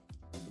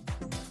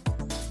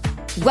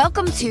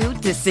Welcome to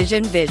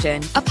Decision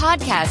Vision, a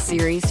podcast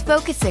series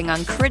focusing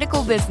on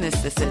critical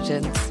business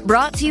decisions.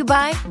 Brought to you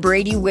by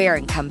Brady Ware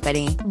 &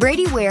 Company.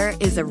 Brady Ware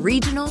is a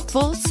regional,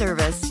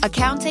 full-service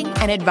accounting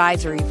and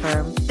advisory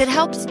firm that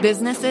helps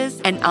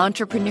businesses and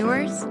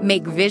entrepreneurs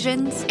make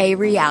visions a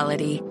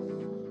reality.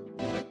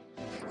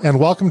 And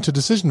welcome to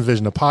Decision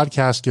Vision, a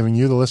podcast giving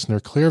you, the listener,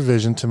 clear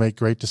vision to make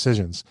great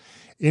decisions.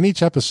 In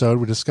each episode,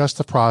 we discuss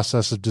the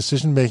process of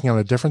decision-making on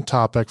a different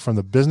topic from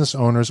the business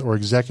owner's or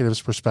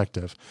executive's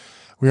perspective.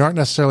 We aren't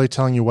necessarily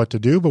telling you what to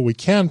do, but we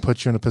can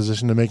put you in a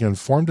position to make an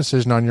informed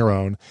decision on your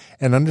own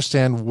and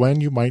understand when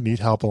you might need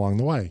help along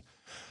the way.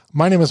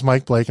 My name is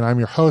Mike Blake, and I'm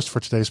your host for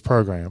today's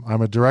program.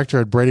 I'm a director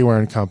at Brady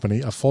Ware &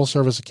 Company, a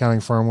full-service accounting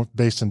firm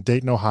based in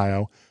Dayton,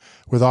 Ohio,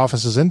 with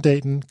offices in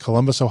Dayton,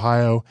 Columbus,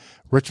 Ohio,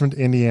 Richmond,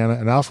 Indiana,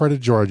 and Alpharetta,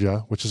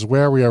 Georgia, which is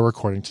where we are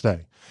recording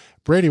today.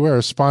 Brady Ware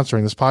is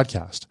sponsoring this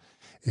podcast.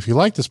 If you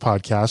like this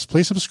podcast,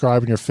 please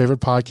subscribe in your favorite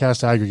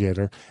podcast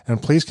aggregator,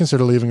 and please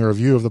consider leaving a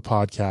review of the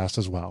podcast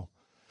as well.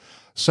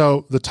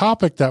 So the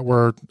topic that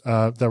we're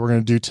going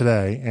to do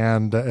today,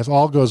 and if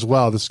all goes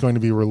well, this is going to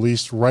be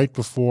released right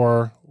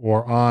before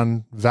or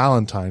on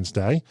Valentine's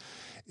Day,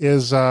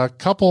 is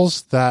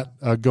couples that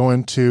go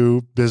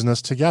into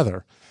business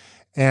together.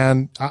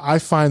 And I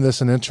find this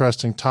an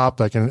interesting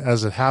topic. And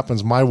as it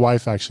happens, my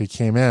wife actually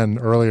came in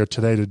earlier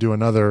today to do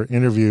another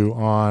interview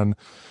on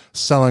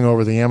selling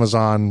over the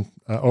Amazon,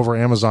 over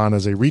Amazon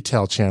as a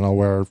retail channel,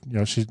 where,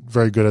 she's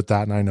very good at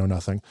that and I know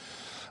nothing.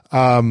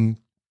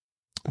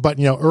 But,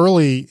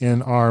 early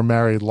in our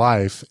married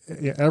life,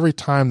 every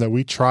time that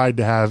we tried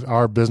to have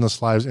our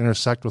business lives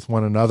intersect with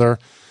one another,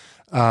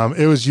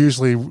 it was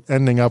usually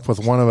ending up with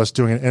one of us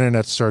doing an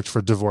internet search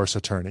for divorce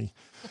attorney.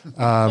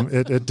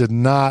 It did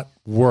not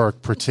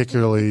work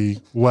particularly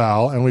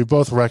well, and we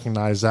both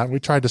recognized that. We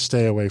tried to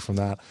stay away from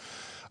that.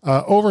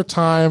 Over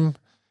time,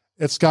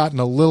 it's gotten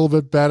a little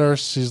bit better.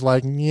 She's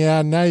like,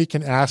 yeah, now you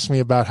can ask me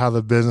about how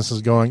the business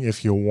is going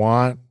if you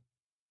want.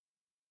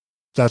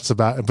 That's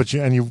about it. But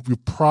you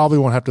probably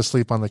won't have to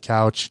sleep on the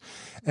couch.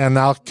 And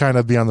I'll kind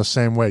of be on the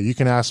same way. You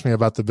can ask me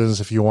about the business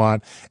if you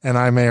want, and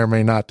I may or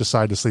may not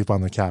decide to sleep on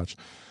the couch.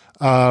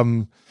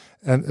 So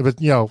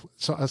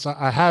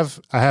I have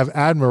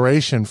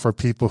admiration for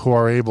people who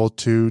are able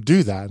to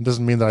do that. It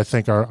doesn't mean that I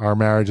think our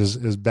marriage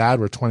is bad.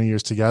 We're 20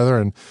 years together,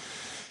 and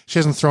she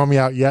hasn't thrown me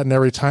out yet. And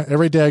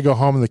every day I go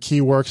home and the key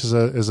works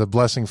is a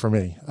blessing for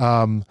me.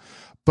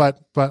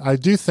 But I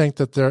do think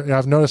that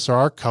I've noticed there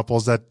are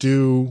couples that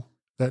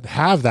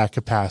have that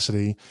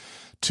capacity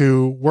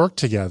to work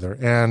together.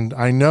 And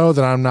I know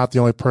that I'm not the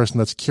only person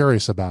that's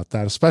curious about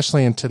that,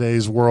 especially in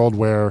today's world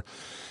where,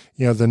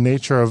 the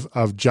nature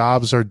of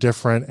jobs are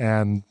different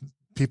and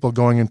people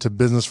going into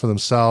business for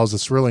themselves.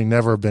 It's really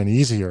never been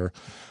easier.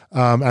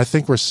 I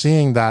think we're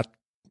seeing that,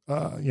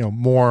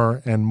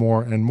 more and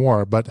more and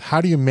more. But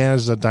how do you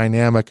manage the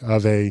dynamic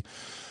of a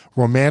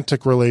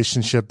romantic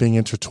relationship being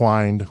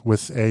intertwined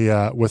with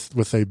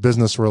a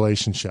business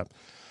relationship?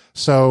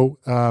 So,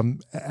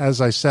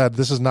 as I said,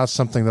 this is not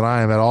something that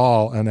I am at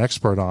all an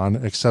expert on,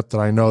 except that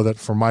I know that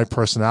for my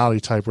personality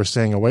type, we're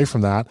staying away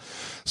from that.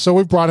 So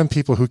we've brought in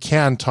people who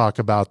can talk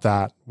about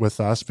that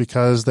with us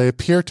because they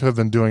appear to have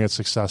been doing it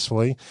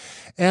successfully.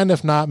 And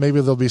if not,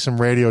 maybe there'll be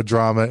some radio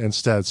drama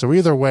instead. So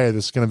either way,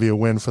 this is going to be a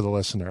win for the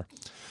listener.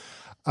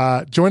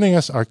 Joining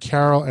us are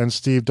Carol and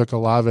Steve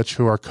Dukalovich,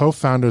 who are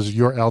co-founders of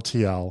Your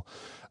LTL.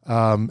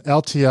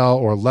 LTL,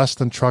 or less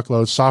than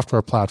truckload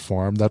software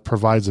platform that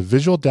provides a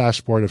visual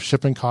dashboard of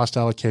shipping cost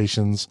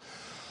allocations,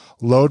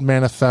 load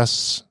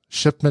manifests,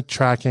 shipment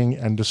tracking,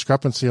 and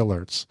discrepancy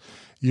alerts.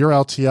 Your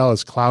LTL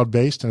is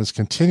cloud-based and is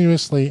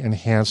continuously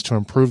enhanced to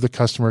improve the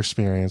customer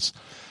experience,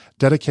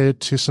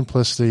 dedicated to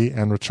simplicity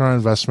and return on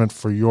investment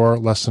for your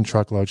less than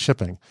truckload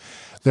shipping.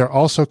 They're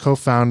also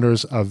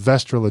co-founders of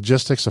Vestra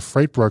Logistics, a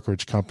freight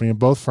brokerage company, and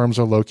both firms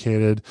are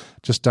located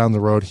just down the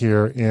road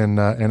here in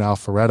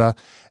Alpharetta,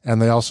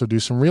 and they also do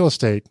some real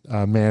estate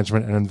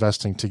management and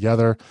investing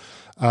together.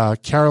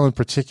 Carol, in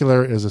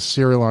particular, is a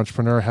serial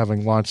entrepreneur,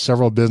 having launched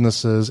several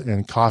businesses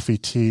in coffee,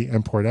 tea,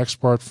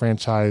 import-export,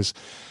 franchise,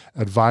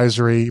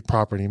 advisory,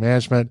 property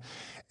management.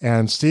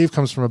 And Steve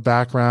comes from a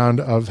background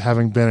of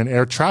having been an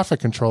air traffic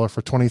controller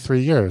for 23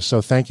 years.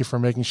 So thank you for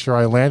making sure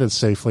I landed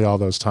safely all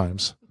those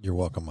times. You're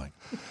welcome, Mike.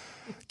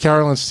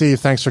 Carol and Steve,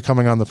 thanks for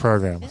coming on the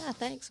program. Yeah,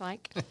 thanks,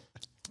 Mike.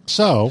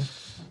 So,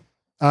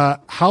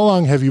 how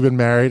long have you been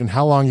married and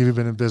how long have you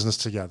been in business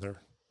together?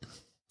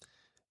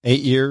 8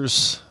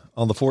 years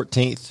on the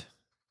 14th.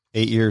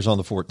 8 years on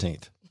the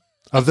 14th.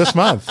 Of this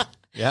month?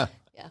 Yeah.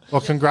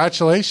 Well,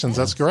 congratulations.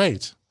 That's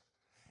great.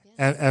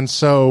 And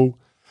so,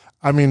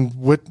 I mean,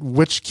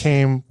 which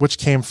came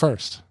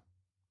first?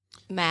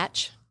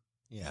 Match.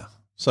 Yeah.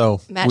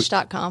 So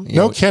Match.com.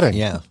 No kidding.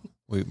 Yeah.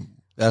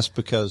 That's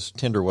because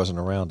Tinder wasn't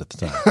around at the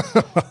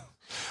time.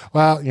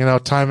 Well,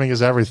 timing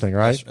is everything,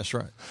 right? That's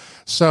right.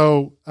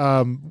 So,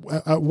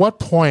 at what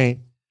point,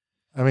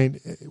 I mean,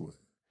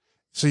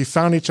 So you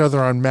found each other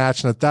on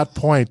Match, and at that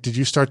point, did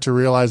you start to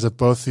realize that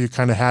both of you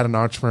kind of had an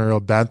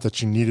entrepreneurial bent,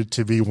 that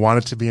you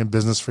wanted to be in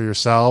business for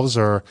yourselves,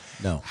 or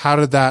No. How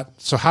did that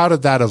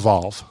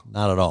evolve?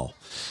 Not at all.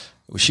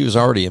 She was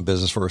already in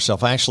business for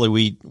herself.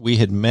 Actually, we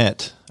had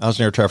met. I was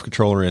an air traffic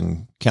controller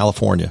in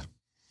California,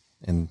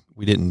 and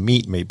we didn't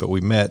meet, but we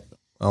met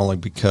only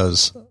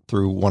because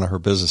through one of her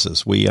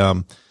businesses.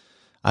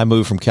 I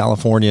moved from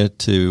California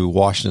to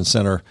Washington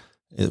Center,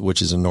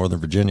 which is in Northern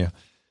Virginia.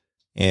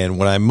 And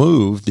when I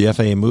moved, the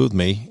FAA moved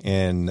me,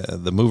 and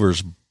the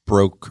movers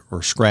broke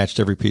or scratched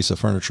every piece of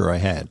furniture I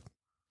had.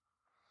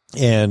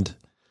 And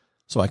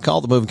so I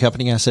called the moving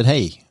company, and I said,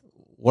 "Hey,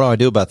 what do I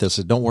do about this?" I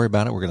said, "Don't worry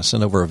about it. We're going to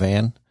send over a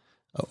van.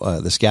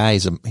 This guy,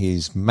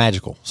 he's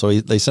magical."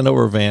 So they sent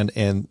over a van,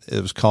 and it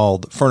was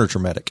called Furniture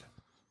Medic.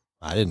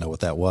 I didn't know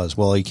what that was.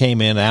 Well, he came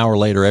in an hour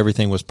later.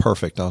 Everything was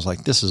perfect. I was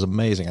like, "This is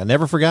amazing." I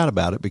never forgot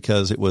about it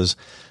because that was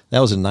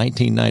in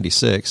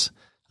 1996.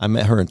 I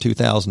met her in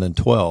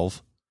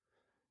 2012.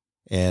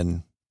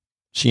 And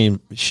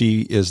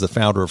she is the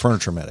founder of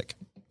Furniture Medic.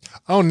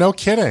 Oh, no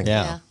kidding.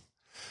 Yeah.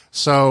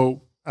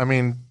 So, I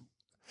mean,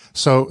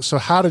 so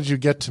how did you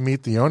get to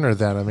meet the owner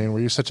then? I mean, were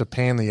you such a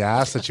pain in the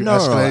ass that you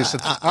escalated and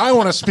said, I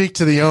want to speak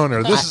to the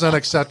owner. This is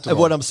unacceptable.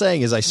 What I'm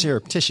saying is I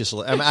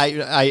surreptitiously,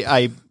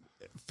 I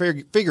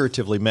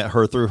figuratively met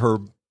her through her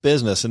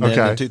business. And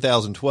then in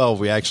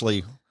 2012, we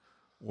actually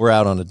were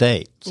out on a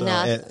date. So,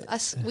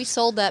 we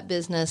sold that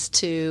business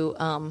to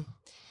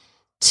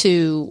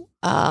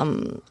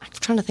I'm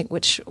trying to think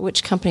which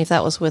company, if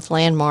that was with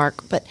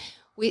Landmark, but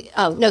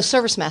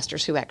Service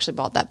Masters, who actually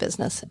bought that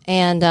business.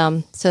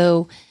 And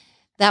so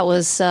that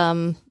was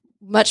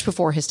much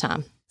before his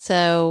time.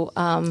 So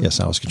yes,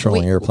 I was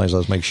controlling airplanes. I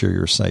was making sure you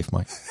were safe,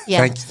 Mike.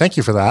 Yeah. Thank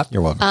you for that.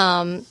 You're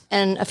welcome.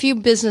 And a few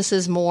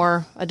businesses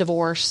more, a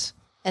divorce.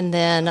 And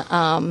then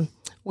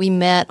we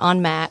met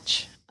on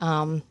Match.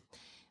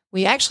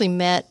 We actually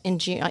met in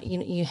June.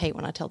 You hate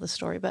when I tell this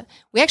story, but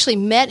we actually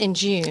met in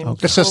June.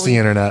 Okay. It's just the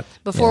internet.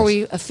 Before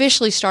we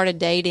officially started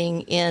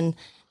dating in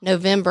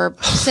November.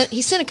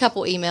 He sent a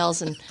couple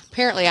emails, and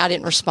apparently I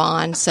didn't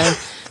respond, so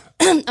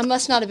I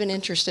must not have been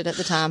interested at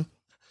the time.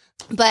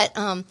 But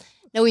no,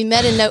 we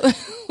met in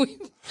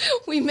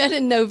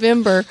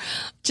November,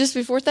 just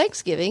before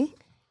Thanksgiving,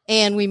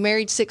 and we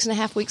married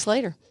 6.5 weeks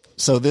later.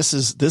 So this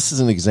is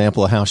an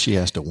example of how she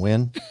has to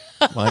win,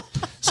 Mike.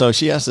 So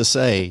she has to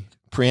say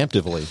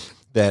preemptively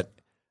that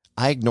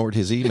I ignored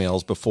his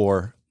emails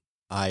before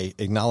I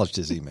acknowledged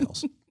his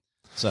emails.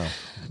 So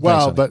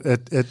well, but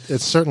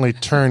it certainly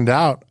turned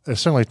out. It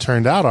certainly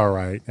turned out all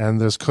right, and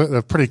there's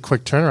a pretty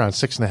quick turnaround,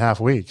 6.5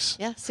 weeks.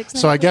 Yeah, 6.5.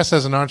 So I guess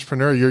as an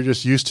entrepreneur, you're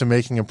just used to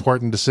making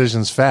important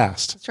decisions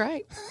fast. That's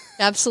right.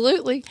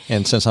 Absolutely.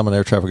 And since I'm an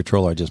air traffic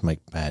controller, I just make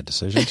bad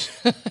decisions.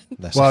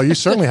 Well, you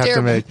certainly have to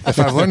Terrible. make. If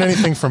I've learned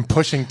anything from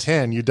pushing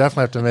 10, you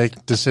definitely have to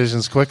make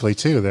decisions quickly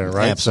too. There,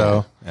 right?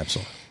 Absolutely.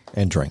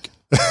 And drink.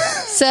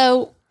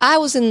 So I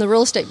was in the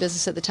real estate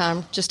business at the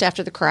time, just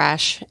after the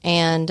crash,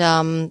 and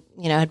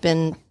had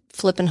been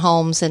flipping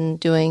homes and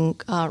doing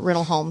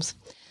rental homes,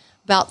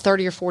 about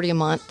 30 or 40 a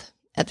month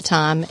at the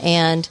time.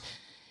 And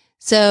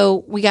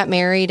so we got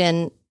married,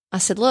 and I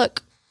said,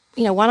 "Look,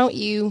 why don't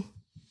you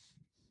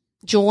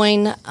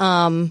join?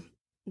 Why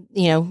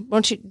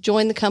don't you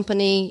join the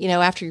company?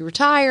 After you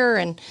retire,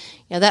 and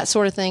that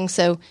sort of thing."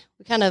 So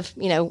we kind of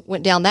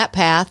went down that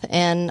path,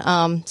 and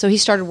so he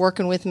started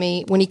working with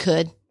me when he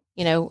could.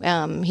 He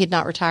had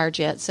not retired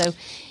yet. So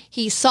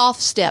he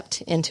soft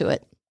stepped into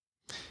it.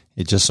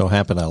 It just so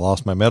happened I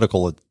lost my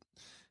medical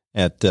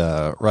at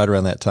right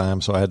around that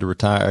time. So I had to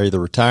retire. I either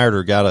retired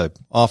or got an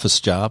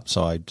office job.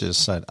 So I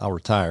just said, I'll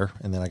retire.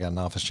 And then I got an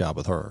office job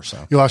with her.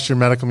 So you lost your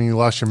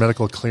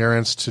medical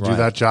clearance to do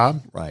that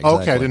job? Right. Exactly.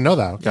 Oh, okay. I didn't know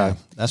that. Okay. Yeah,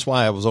 that's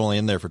why I was only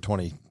in there for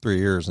 23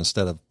 years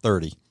instead of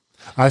 30.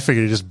 I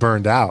figured you just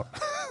burned out.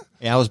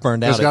 Yeah, I was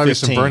burned out. There's got to be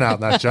some burnout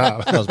in that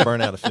job. I was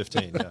burned out at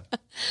 15. Yeah.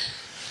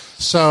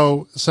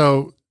 So,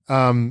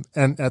 and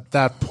at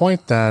that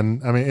point,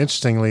 then, I mean,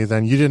 interestingly,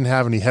 then you didn't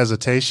have any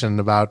hesitation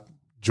about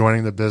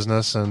joining the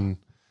business and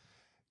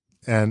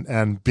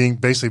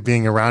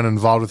being around and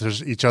involved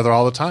with each other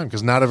all the time,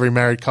 because not every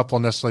married couple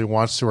necessarily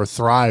wants to or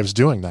thrives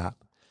doing that.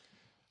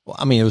 Well,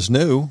 I mean, it was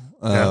new.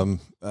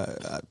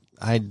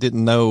 I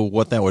didn't know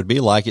what that would be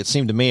like. It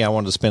seemed to me I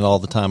wanted to spend all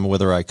the time with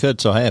her I could.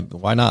 So, hey,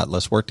 why not?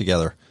 Let's work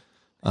together.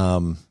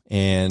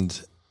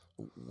 And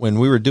when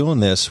we were doing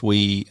this,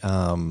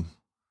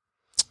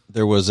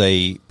 there was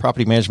a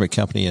property management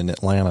company in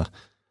Atlanta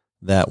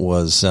that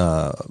was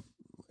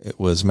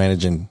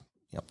managing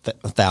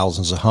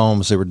thousands of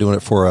homes. They were doing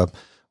it for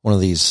one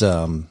of these.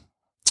 I think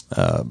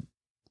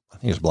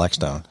it was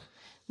Blackstone.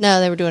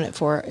 No, they were doing it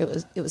for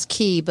it was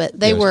Key, but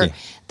they were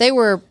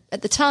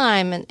at the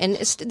time, and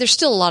there's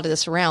still a lot of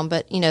this around.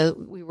 But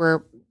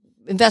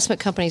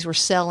investment companies were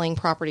selling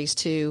properties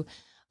to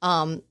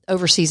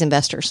overseas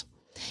investors.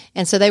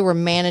 And so they were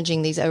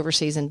managing these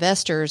overseas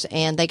investors,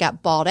 and they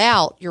got bought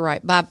out, you're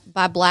right,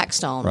 by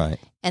Blackstone. Right.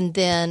 And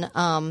then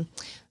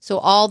so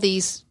all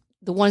the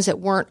ones that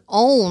weren't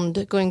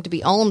going to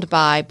be owned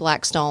by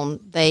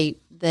Blackstone, they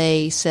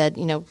they said,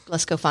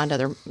 let's go find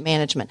other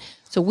management.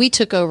 So we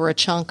took over a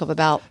chunk of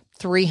about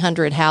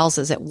 300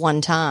 houses at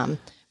one time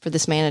for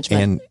this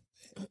management.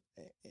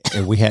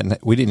 And we didn't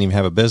even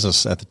have a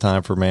business at the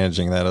time for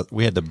managing that.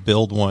 We had to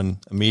build one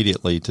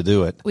immediately to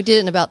do it. We did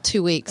it in about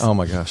 2 weeks. Oh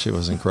my gosh, it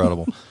was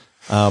incredible.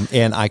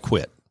 And I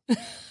quit.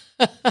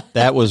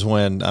 That was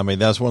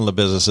that's one of the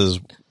businesses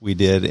we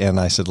did. And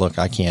I said, look,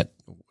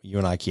 you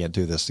and I can't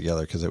do this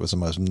together, because it was the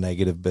most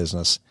negative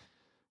business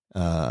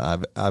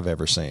I've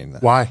ever seen.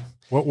 Why?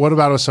 What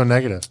about it was so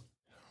negative?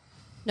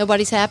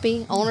 Nobody's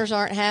happy. Owners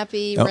aren't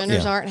happy.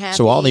 Renters aren't happy.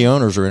 So all the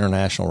owners are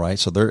international, right?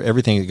 So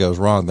everything that goes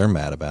wrong, they're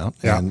mad about.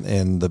 Yeah.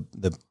 And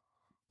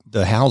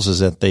the houses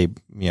that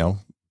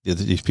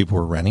these people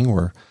were renting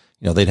were,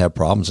 they'd have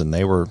problems, and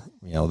they were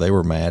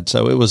mad.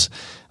 So it was,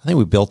 I think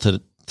we built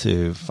it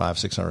to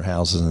 500-600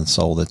 houses and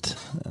sold it.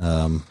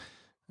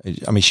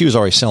 She was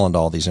already selling to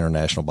all these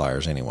international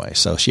buyers anyway,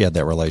 so she had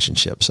that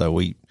relationship. So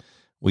we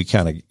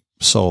kind of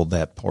sold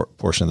that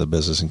portion of the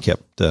business and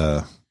kept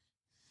the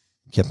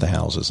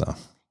houses.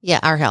 Yeah,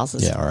 our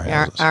houses. Yeah, our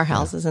houses. Our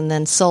houses, and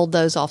then sold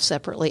those off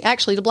separately.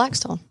 Actually, to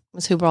Blackstone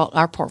was who brought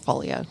our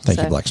portfolio. Thank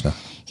you, Blackstone.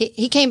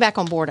 He came back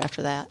on board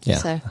after that. Yeah.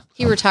 So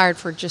he retired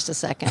for just a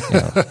second.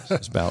 Yeah,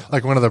 it's about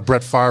Like one of the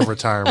Brett Favre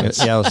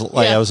retirements. Yeah,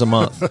 it was a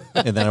month,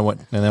 and then I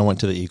went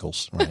to the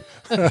Eagles.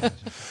 Right.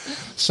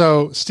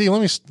 So, Steve,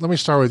 let me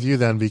start with you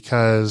then,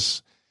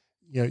 because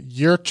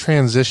you're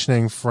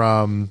transitioning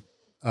from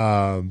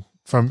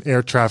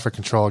air traffic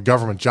control, a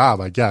government job,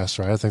 I guess,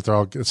 right? I think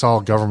it's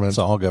all government. It's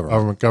all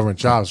government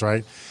jobs,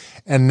 right?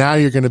 And now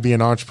you're going to be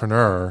an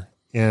entrepreneur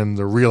in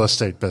the real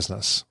estate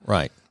business,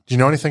 Right. Do you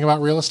know anything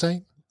about real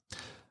estate?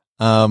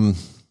 Were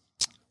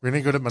you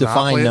any good at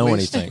Monopoly?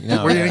 Anything?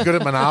 No. Were you any good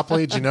at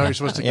Monopoly? Do you know you're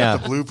supposed to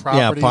get the blue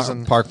properties?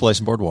 Yeah, Park Place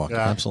and Boardwalk.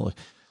 Yeah. Absolutely.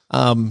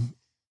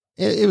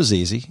 It was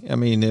easy.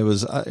 It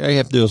was. All you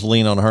have to do is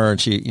lean on her,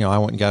 and she. I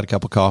went and got a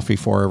cup of coffee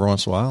for her every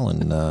once in a while,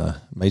 and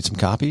made some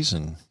copies,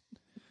 and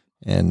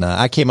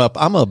I came up.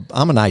 I'm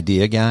an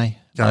idea guy,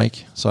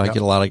 Mike. So I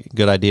get a lot of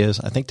good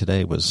ideas. I think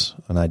today was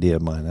an idea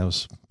of mine. That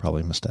was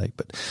probably a mistake,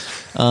 but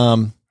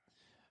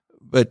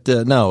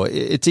no,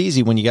 it's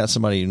easy when you got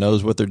somebody who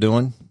knows what they're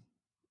doing.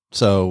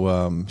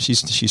 So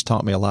she's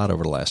taught me a lot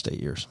over the last 8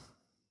 years.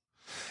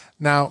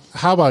 Now,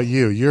 how about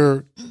you?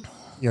 You're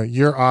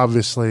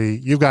obviously,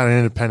 you've got an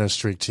independent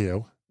streak to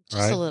you, right?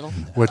 Just a little.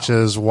 Which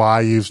is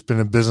why you've been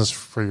in business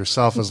for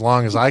yourself as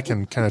long as I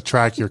can kind of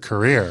track your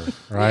career,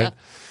 right? Yeah.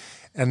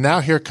 And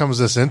now here comes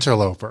this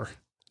interloper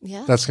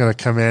Yeah. that's going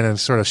to come in and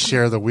sort of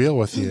share the wheel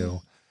with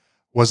you.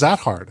 Was that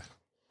hard?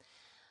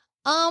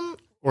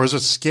 Or is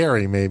it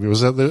scary maybe?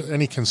 Was there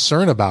any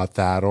concern about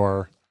that,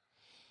 or?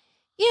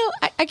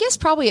 I guess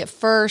probably at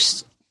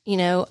first,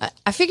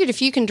 I figured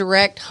if you can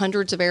direct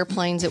hundreds of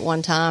airplanes at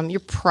one time, you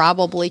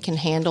probably can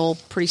handle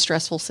pretty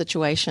stressful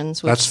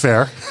situations. That's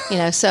fair.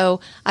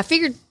 So I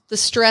figured the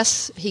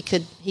stress he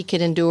could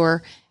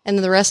endure, and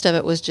then the rest of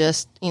it was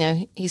just,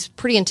 he's a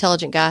pretty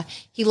intelligent guy.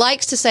 He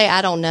likes to say,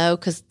 "I don't know,"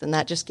 because then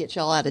that just gets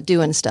y'all out of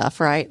doing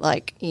stuff, right?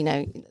 Like,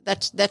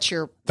 that's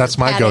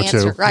my go-to,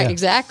 answer. Right? Yeah.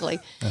 Exactly.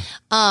 Yeah.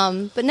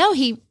 But no,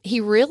 he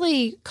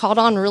really caught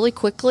on really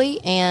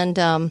quickly, and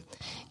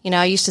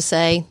I used to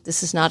say,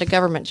 this is not a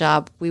government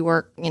job. We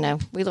work,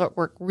 we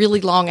work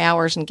really long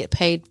hours and get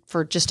paid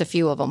for just a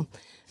few of them.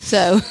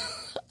 So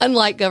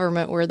unlike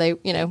government where they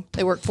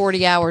work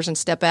 40 hours and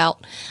step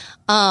out.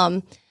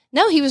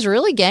 No, he was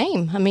really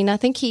game. I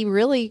think he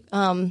really,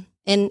 and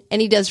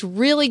he does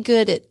really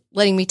good at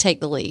letting me take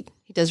the lead.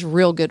 He does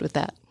real good with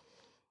that.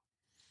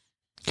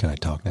 Can I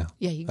talk now?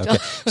 Yeah, you can Okay.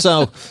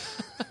 So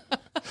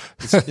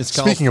it's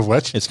called, Speaking of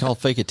which, it's called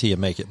fake it till you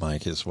make it,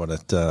 Mike, is what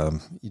it,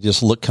 you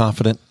just look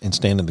confident and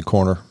stand in the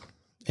corner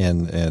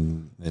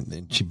and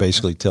she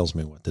basically tells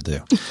me what to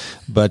do.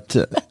 But,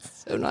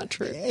 so not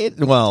true.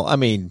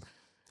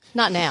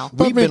 Not now.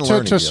 We've been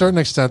learning to a certain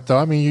extent,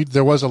 though.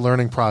 There was a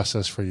learning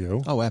process for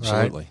you. Oh,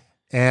 absolutely. Right?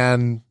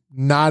 And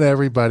not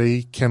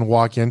everybody can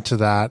walk into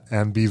that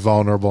and be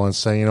vulnerable and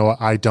say, what,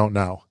 I don't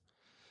know.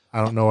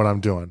 I don't know what I'm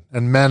doing.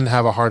 And men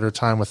have a harder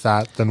time with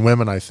that than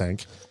women, I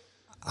think.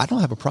 I don't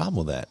have a problem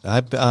with that.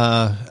 I've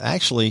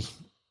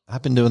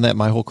been doing that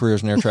my whole career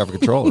as an air traffic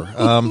controller.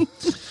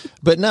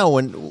 But no,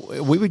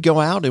 when we would go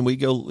out and we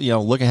go,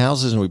 look at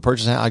houses and we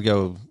purchase a house, I'd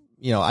go,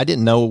 I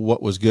didn't know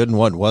what was good and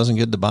what wasn't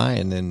good to buy.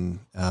 And then,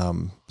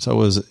 so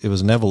it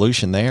was an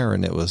evolution there,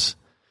 and it was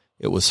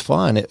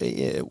fun.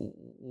 It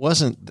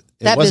wasn't,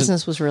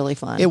 business was really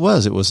fun.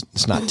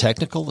 It's not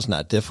technical. It's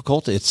not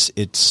difficult. It's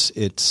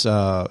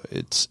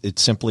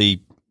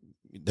simply,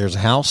 there's a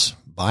house,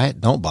 buy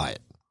it, don't buy it,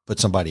 put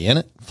somebody in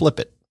it,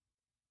 flip it.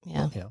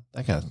 Yeah.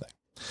 That kind of thing.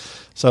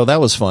 So that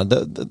was fun.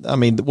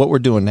 What we're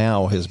doing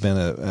now has been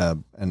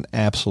an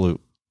absolute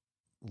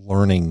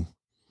learning.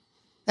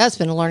 That's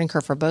been a learning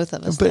curve for both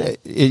of us. But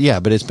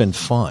it's been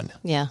fun.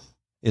 Yeah.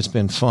 It's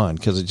been fun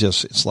because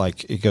it's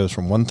like it goes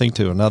from one thing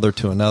to another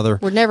to another.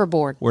 We're never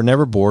bored.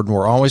 And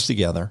we're always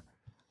together.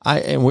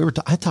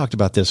 I talked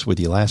about this with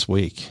you last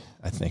week.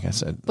 I think I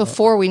said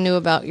before we knew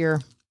about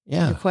your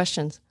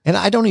questions. And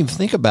I don't even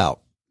think about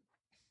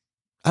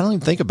I don't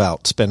even think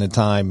about spending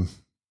time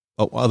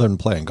other than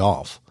playing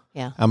golf.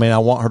 Yeah. I mean, I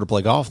want her to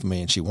play golf with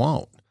me, and she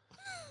won't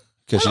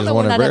because she doesn't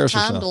want to embarrass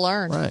herself. Time to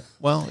learn. Right.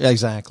 Well, yeah,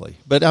 exactly.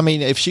 But I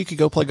mean, if she could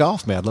go play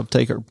golf, man, I'd love to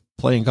take her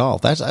playing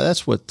golf.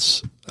 That's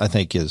what I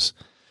think is.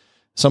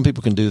 Some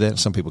people can do that, and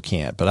some people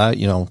can't. But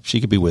she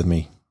could be with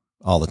me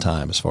all the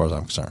time, as far as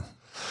I'm concerned.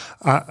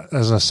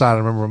 As an aside, I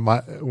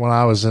remember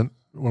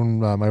when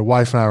my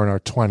wife and I were in our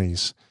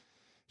 20s.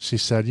 She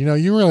said,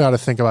 you really ought to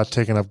think about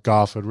taking up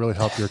golf. It would really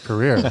help your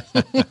career.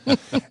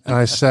 And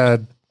I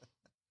said,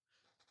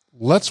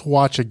 let's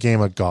watch a game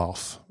of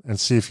golf and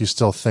see if you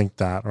still think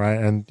that, right?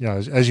 And,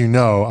 as you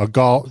know, a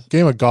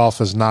game of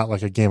golf is not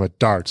like a game of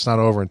darts. It's not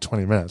over in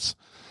 20 minutes.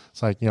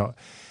 It's like,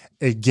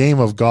 a game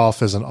of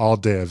golf is an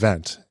all-day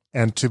event.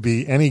 And to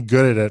be any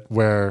good at it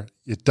where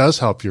it does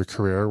help your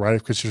career, right?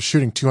 Because you're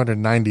shooting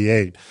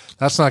 298.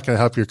 That's not going to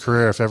help your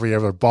career if every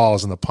other ball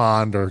is in the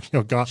pond or,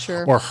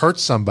 Sure. or hurt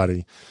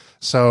somebody.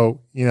 So,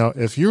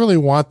 if you really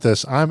want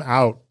this, I'm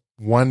out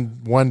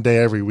one day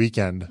every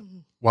weekend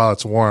while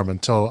it's warm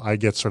until I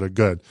get sort of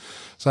good.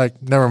 It's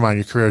like, never mind,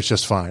 your career is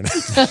just fine.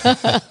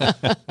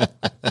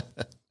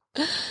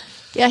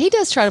 Yeah, he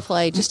does try to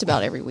play just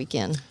about every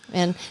weekend.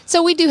 And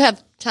so we do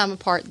have time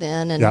apart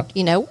then. And,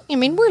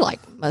 we're like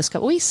most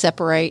couples. We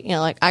separate,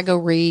 like I go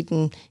read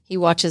and he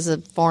watches a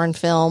foreign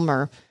film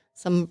or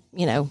some,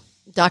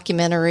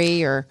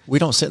 documentary or. We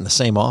don't sit in the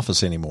same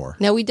office anymore.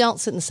 No, we don't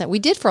sit in the same. We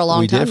did for a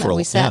long time.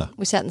 We sat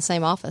in the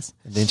same office.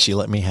 And then she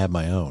let me have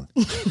my own.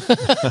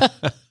 I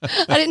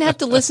didn't have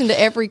to listen to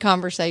every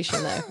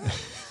conversation though.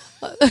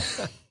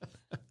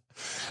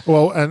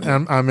 Well, and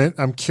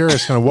I'm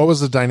curious, kind of what was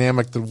the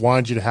dynamic that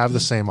wanted you to have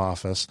the same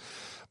office?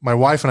 My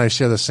wife and I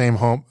share the same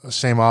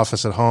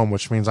office at home,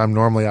 which means I'm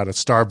normally out at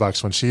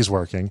Starbucks when she's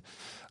working.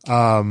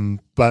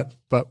 But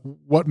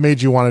what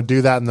made you want to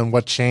do that, and then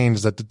what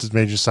changed that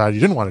made you decide you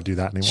didn't want to do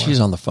that anymore? She's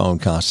on the phone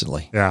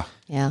constantly. Yeah.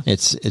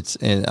 It's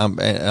and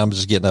I'm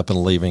just getting up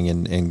and leaving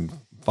and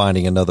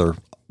finding another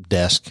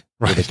desk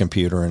with a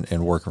computer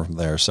and working from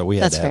there. So we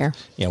had fair.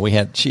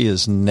 She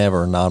is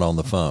never not on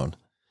the phone,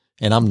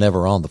 and I'm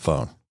never on the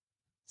phone.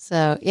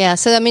 So, yeah.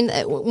 So, I mean,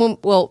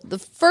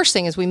 the first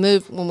thing is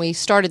when we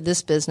started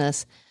this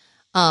business,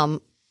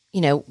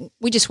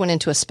 we just went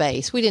into a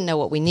space. We didn't know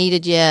what we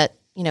needed yet.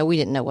 We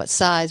didn't know what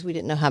size. We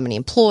didn't know how many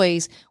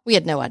employees. We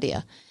had no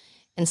idea.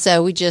 And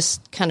so we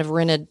just kind of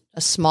rented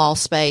a small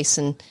space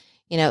and,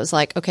 it was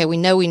like, okay, we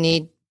know we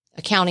need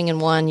accounting in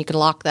one. You can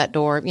lock that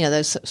door,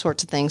 those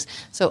sorts of things.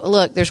 So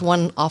look, there's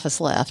one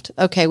office left.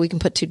 Okay. We can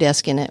put 2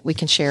 desks in it. We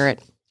can share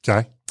it.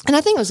 Okay. And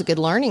I think it was a good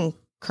learning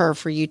curve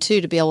for you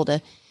too, to be able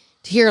to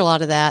hear a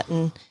lot of that.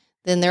 And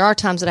then there are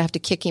times that I have to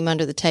kick him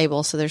under the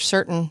table. So there's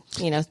certain,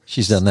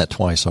 She's done that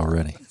twice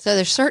already. So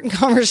there's certain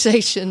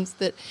conversations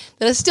that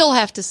I still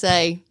have to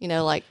say,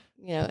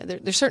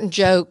 there's certain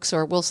jokes,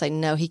 or we'll say,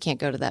 no, he can't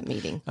go to that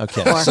meeting.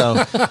 Okay. Or,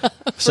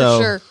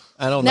 so sure.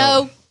 I don't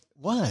know. No.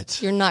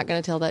 What? You're not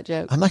going to tell that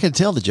joke. I'm not going to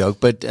tell the joke,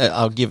 but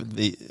I'll give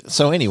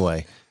so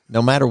anyway,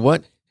 no matter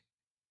what,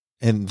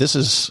 and this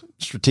is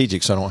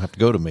strategic so I don't have to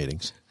go to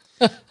meetings,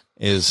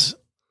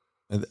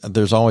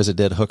 there's always a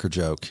dead hooker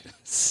joke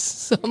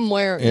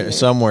somewhere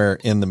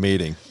in the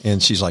meeting,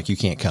 and she's like, "You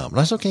can't come."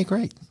 And I said, "Okay,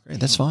 great,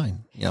 that's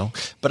fine."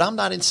 But I'm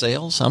not in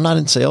sales.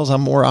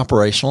 I'm more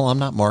operational. I'm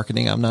not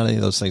marketing. I'm not any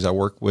of those things. I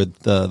work with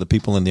the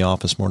people in the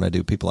office more than I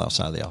do people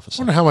outside the office.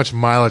 I wonder how much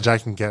mileage I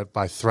can get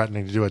by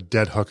threatening to do a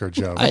dead hooker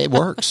joke. It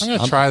works. I'm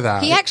going to try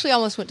that. He actually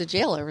almost went to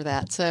jail over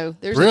that. So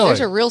there's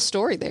a real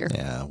story there.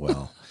 Yeah,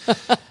 well.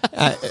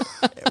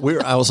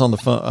 I was on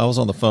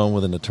the phone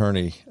with an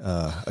attorney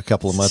a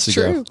couple of months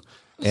ago,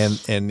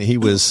 and he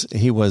was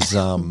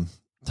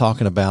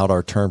talking about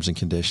our terms and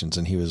conditions,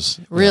 and he was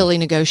really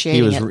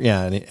negotiating.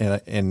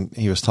 And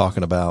he was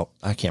talking about,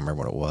 I can't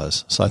remember what it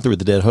was, so I threw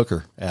the dead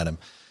hooker at him.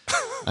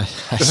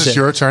 This is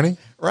your attorney,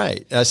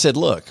 right? I said,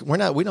 look,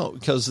 no,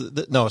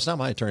 it's not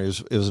my attorney.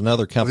 It was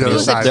another company. It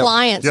was a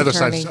client's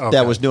attorney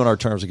that was doing our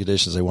terms and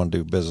conditions. They wanted to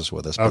do business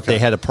with us, but they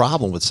had a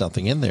problem with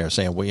something in there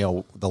saying,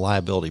 the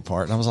liability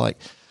part. And I was like,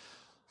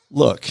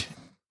 look,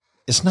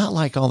 it's not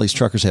like all these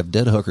truckers have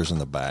dead hookers in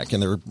the back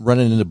and they're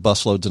running into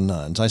busloads of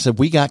nuns. I said,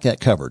 we got that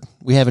covered.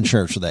 We have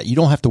insurance for that. You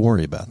don't have to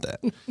worry about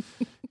that.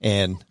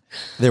 And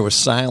there was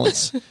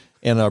silence.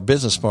 And our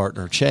business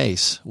partner,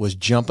 Chase, was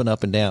jumping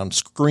up and down,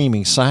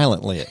 screaming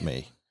silently at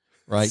me,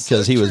 right?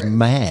 Because he was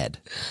mad.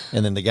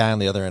 And then the guy on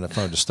the other end of the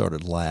phone just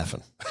started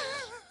laughing.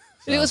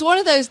 So. It was one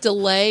of those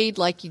delayed,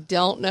 like you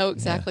don't know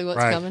exactly what's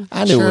coming.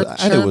 I knew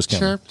it was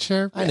coming.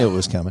 Chirp. I knew it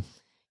was coming.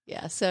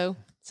 Yeah, so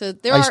I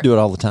used to do it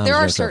all the time. There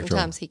are certain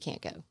times he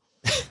can't go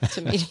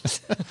to meetings.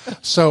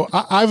 So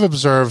I've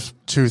observed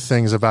 2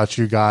 things about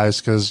you guys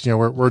because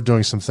we're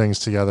doing some things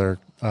together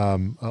a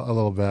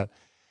little bit,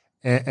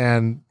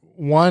 and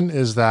one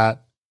is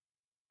that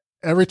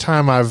every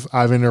time I've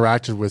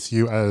interacted with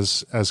you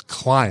as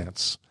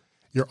clients,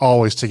 you're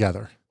always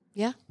together.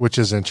 Yeah, which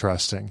is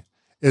interesting.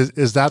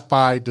 Is that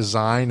by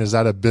design? Is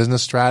that a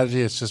business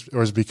strategy? Or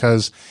is it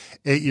because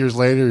 8 years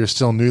later you're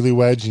still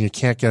newlyweds and you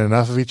can't get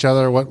enough of each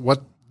other?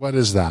 What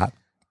is that?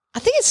 I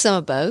think it's some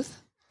of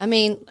both. I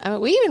mean,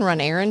 we even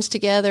run errands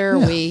together.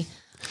 Yeah. We,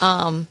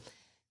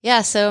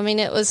 so, I mean,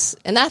 it was,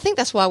 and I think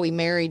that's why we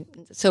married.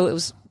 So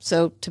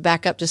to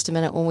back up just a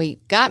minute, when we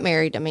got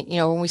married, I mean,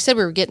 when we said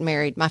we were getting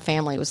married, my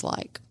family was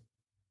like,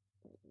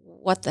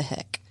 what the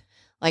heck?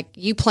 Like,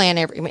 you plan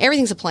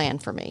everything's a plan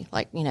for me.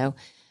 Like,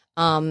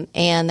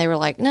 and they were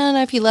like,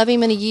 no, if you love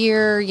him in a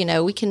year,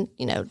 we can,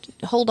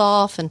 hold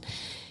off. And,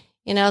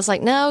 I was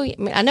like, no,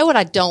 I know what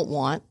I don't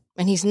want.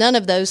 And he's none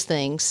of those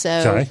things. So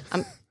okay.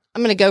 I'm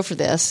going to go for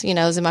this. I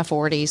was in my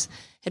 40s,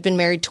 had been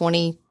married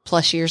 20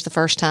 plus years the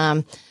first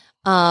time.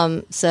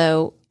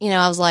 So,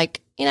 I was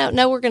like,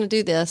 no, we're going to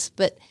do this.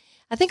 But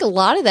I think a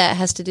lot of that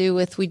has to do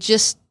with we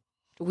just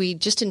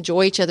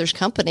enjoy each other's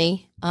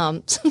company.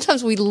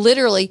 Sometimes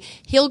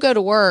he'll go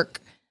to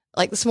work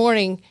like this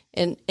morning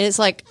and it's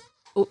like,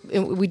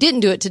 we didn't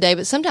do it today,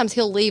 but sometimes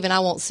he'll leave and I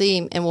won't see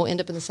him and we'll end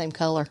up in the same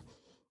color.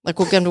 Like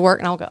we'll come to work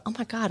and I'll go, oh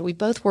my God, we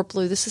both wore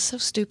blue. This is so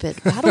stupid.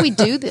 How do we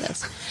do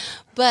this?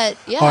 But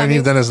yeah. Oh, I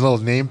mean, then his little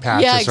name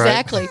patches, yeah,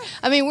 exactly. Right?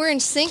 I mean, we're in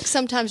sync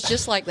sometimes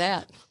just like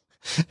that.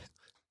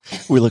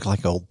 We look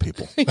like old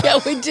people. Yeah,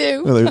 we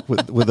do.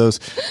 with those,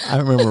 I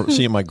remember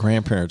seeing my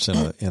grandparents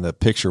in a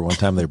picture one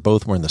time. They were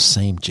both wearing the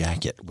same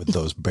jacket with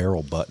those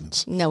barrel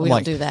buttons. No, we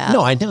don't do that.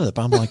 No, I know that,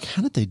 but I'm like,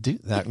 how did they do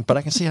that? But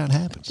I can see how it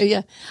happens.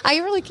 Yeah, I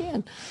really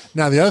can.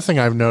 Now, the other thing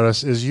I've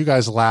noticed is you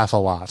guys laugh a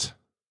lot.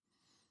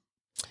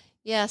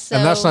 Yeah,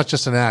 and that's not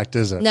just an act,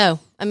 is it? No,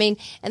 I mean,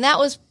 and that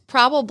was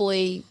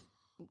probably,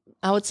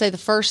 I would say, the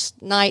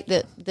first night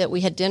that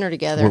we had dinner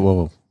together.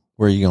 Whoa.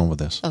 Where are you going with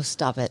this? Oh,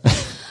 stop it.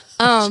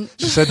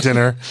 She said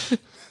dinner.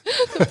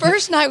 The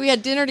first night we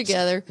had dinner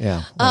together.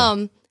 Yeah.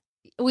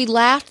 We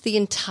laughed the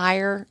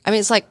entire, I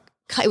mean,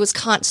 it was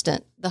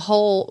constant the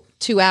whole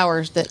 2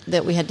 hours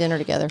that we had dinner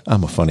together.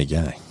 I'm a funny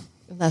guy.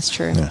 That's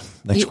true. Yeah.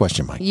 Next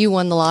question, Mike. You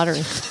won the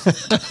lottery.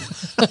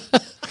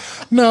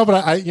 No,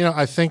 but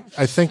I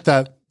think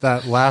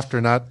that laughter,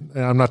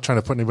 I'm not trying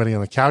to put anybody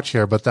on the couch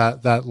here, but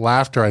that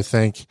laughter, I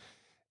think,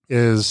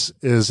 is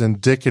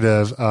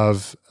indicative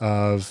of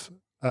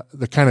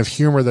the kind of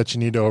humor that you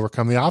need to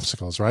overcome the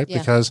obstacles, right? Yeah,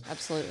 because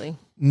absolutely,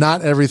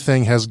 not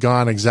everything has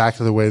gone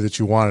exactly the way that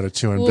you wanted it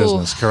to in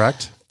business,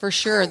 correct? For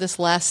sure, this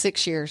last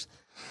 6 years.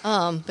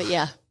 But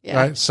yeah.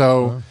 Right.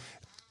 So,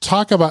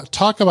 talk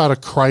about a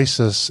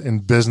crisis in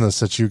business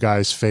that you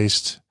guys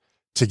faced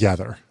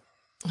together.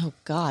 Oh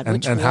God,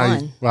 which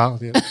one?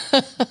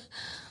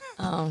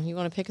 You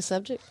want to pick a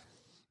subject?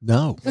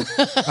 No.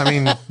 I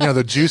mean,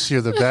 the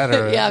juicier the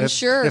better. Yeah, I'm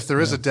sure. If there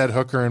is a dead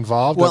hooker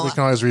involved, we can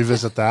always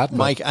revisit that.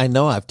 Mike, I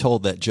know I've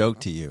told that joke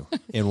to you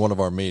in one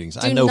of our meetings.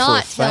 I know for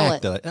a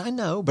fact that I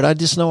know, but I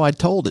just know I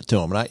told it to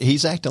him. And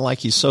he's acting like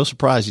he's so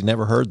surprised he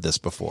never heard this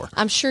before.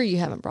 I'm sure you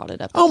haven't brought it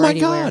up. Oh my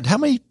God. How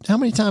many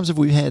times have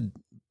we had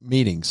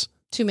meetings?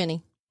 Too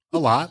many. A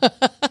lot.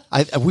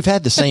 We've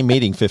had the same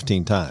meeting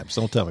 15 times.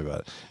 Don't tell me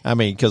about it. I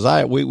mean,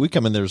 because we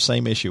come in there the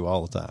same issue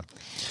all the time.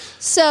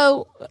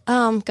 So,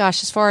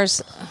 as far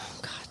as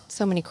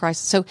so many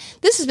crises. So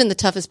this has been the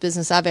toughest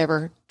business I've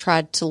ever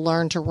tried to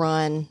learn to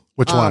run.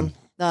 Which one?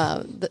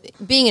 The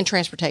being in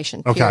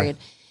transportation. Okay. Period.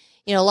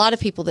 A lot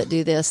of people that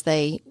do this,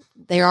 they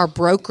are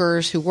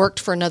brokers who worked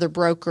for another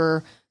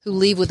broker who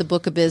leave with a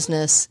book of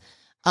business.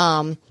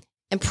 And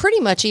pretty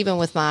much even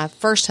with my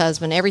first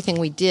husband, everything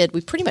we did,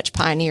 we pretty much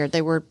pioneered.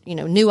 They were,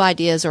 new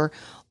ideas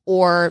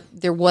or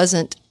there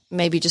wasn't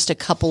maybe just a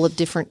couple of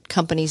different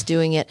companies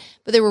doing it,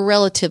 but they were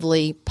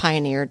relatively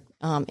pioneered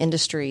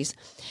industries.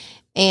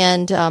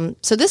 And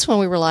so this one,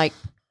 we were like,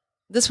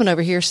 this one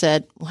over here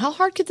said, well, how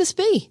hard could this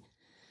be?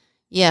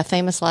 Yeah,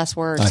 famous last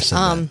words. I said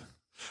that.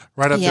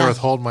 Right up there with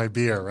Hold My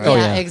Beer, right? Oh,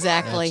 yeah,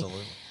 exactly.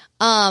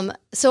 Absolutely.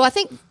 So I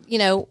think,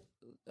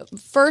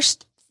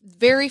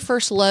 very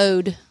first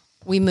load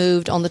we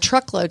moved on the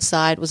truckload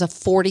side was a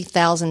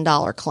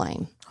 $40,000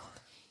 claim.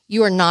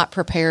 You are not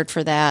prepared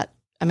for that.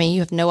 I mean, you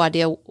have no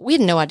idea. We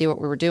had no idea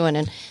what we were doing.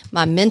 And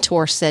my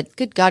mentor said,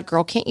 good God,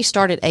 girl, can't you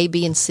start at A,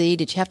 B, and C?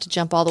 Did you have to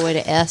jump all the way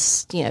to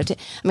S?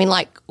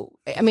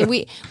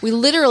 We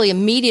literally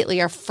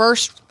immediately, our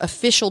first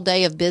official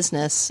day of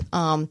business,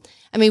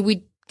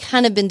 we'd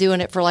kind of been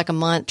doing it for like a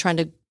month, trying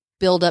to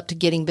build up to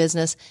getting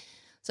business.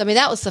 So,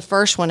 that was the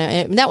first one.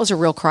 And that was a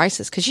real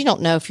crisis because you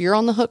don't know if you're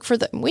on the hook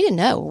we didn't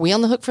know. Were we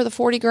on the hook for the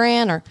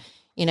 $40,000 or,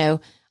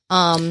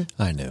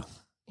 I knew.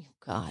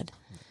 God.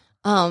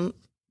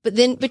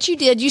 But you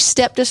did. You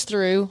stepped us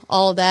through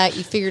all of that.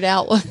 You figured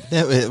out what.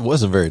 It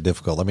wasn't very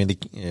difficult. I mean,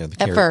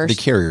 the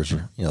carriers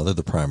are, they're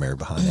the primary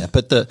behind that.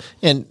 But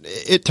and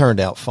it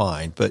turned out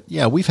fine. But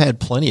yeah, we've had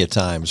plenty of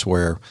times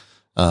where,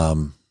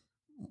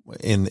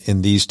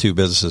 in these two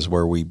businesses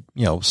where we,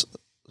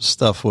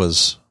 stuff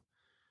was,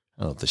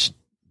 I don't know,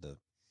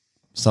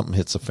 something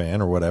hits a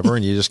fan or whatever,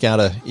 and you just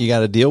gotta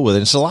deal with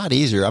it. It's a lot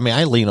easier. I mean,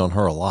 I lean on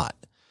her a lot,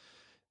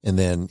 and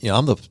then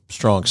I'm the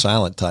strong,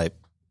 silent type.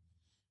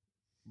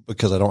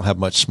 because I don't have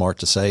much smart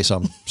to say, so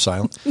I'm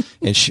silent.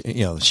 And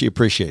she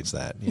appreciates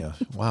that.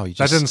 Wow,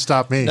 that didn't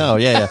stop me. No,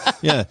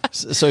 yeah.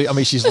 So I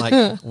mean, she's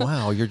like,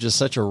 wow, you're just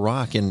such a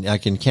rock, and I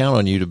can count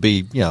on you to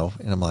be, And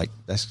I'm like,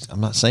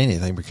 I'm not saying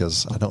anything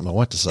because I don't know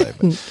what to say.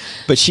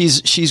 But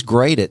she's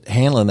great at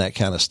handling that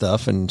kind of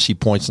stuff, and she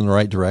points in the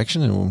right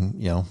direction,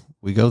 and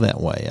we go that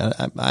way.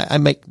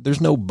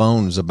 There's no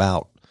bones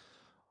about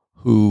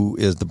who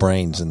is the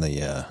brains in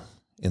the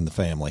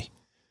family,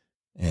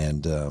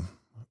 and.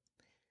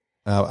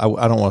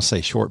 I don't want to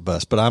say short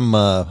bus, but I'm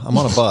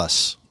on a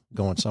bus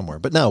going somewhere.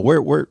 But no,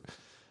 we're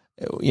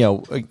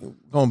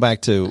going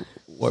back to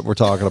what we're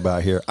talking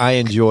about here. I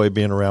enjoy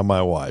being around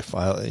my wife.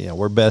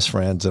 We're best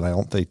friends, and I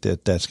don't think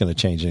that's going to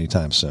change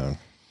anytime soon.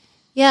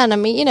 Yeah, and I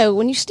mean,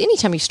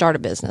 anytime you start a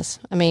business,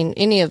 I mean,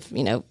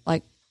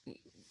 like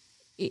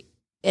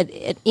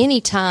at any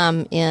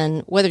time in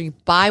whether you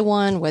buy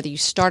one, whether you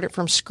start it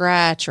from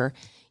scratch, or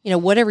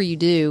whatever you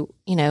do,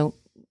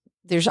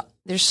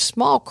 there's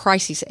small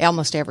crises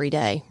almost every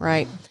day,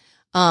 right?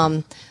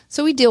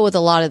 So we deal with a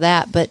lot of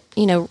that, but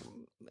he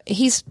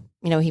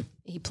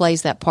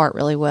plays that part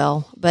really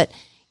well. But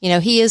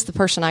he is the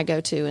person I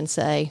go to and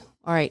say,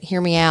 "All right, hear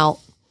me out.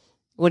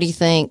 What do you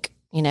think?"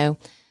 He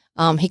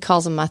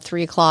calls them my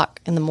 3:00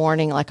 in the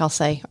morning. Like I'll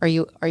say, "Are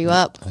you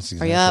up? That's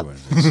exactly are you up?" What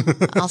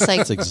it is. I'll say,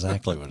 "That's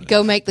exactly what it is."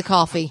 Go make the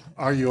coffee.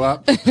 Are you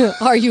up?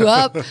 Are you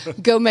up?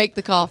 Go make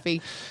the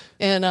coffee.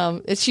 And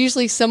it's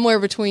usually somewhere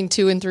between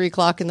 2 and 3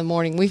 o'clock in the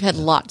morning. We've had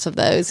lots of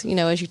those,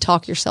 as you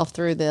talk yourself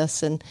through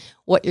this and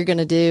what you're going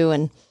to do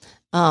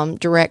and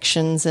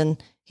directions.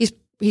 And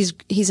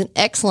he's an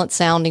excellent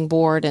sounding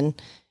board.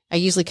 And I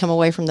usually come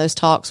away from those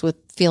talks with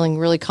feeling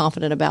really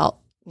confident about,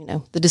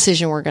 the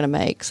decision we're going to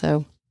make.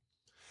 So,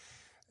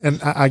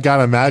 and I got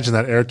to imagine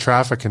that air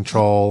traffic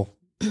control,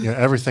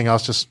 everything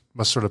else just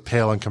must sort of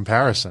pale in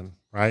comparison,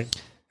 right?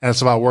 And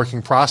it's about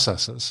working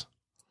processes.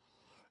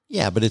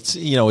 Yeah, but it's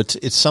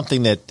it's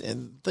something that,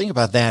 and the thing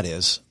about that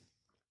is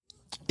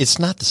it's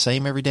not the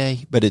same every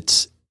day, but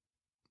it's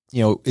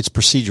it's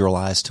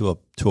proceduralized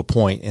to a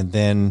point, and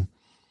then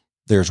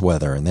there's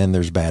weather, and then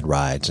there's bad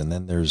rides, and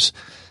then there's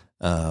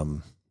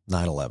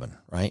 9/11,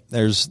 right?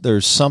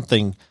 There's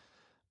something,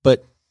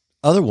 but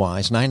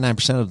otherwise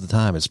 99% of the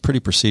time it's pretty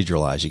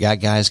proceduralized. You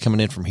got guys coming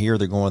in from here,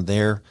 they're going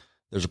there.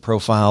 There's a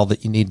profile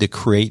that you need to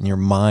create in your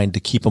mind to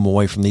keep them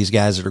away from these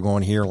guys that are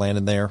going here,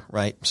 landing there,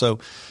 right? So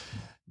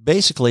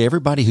basically,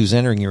 everybody who's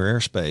entering your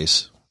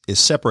airspace is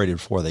separated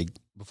before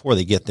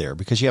they get there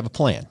because you have a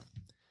plan.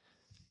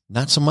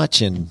 Not so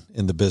much in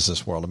the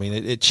business world. I mean,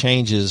 it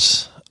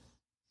changes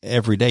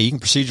every day. You can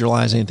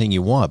proceduralize anything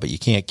you want, but you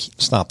can't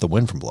stop the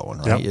wind from blowing,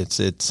 right? Yep. It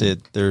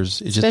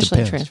just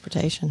especially in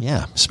transportation.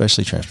 Yeah,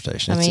 especially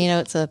transportation. I mean,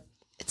 it's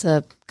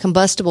a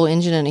combustible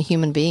engine in a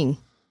human being.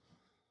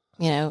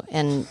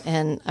 And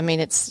I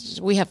mean,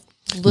 we have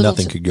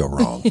nothing could go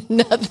wrong.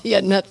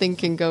 Nothing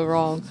can go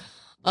wrong.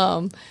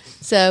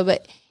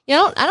 But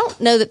I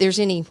don't know that there's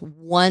any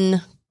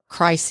one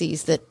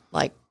crisis that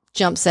like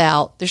jumps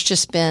out. There's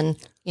just been,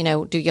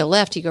 do you go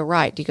left, do you go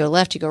right? Do you go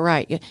left, do you go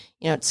right?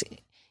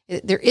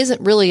 There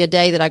isn't really a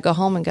day that I go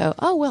home and go,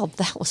 oh, well,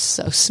 that was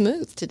so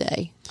smooth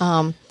today.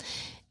 And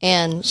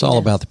it's all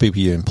about the people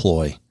you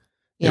employ.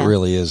 Yeah. It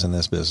really is in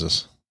this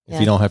business. If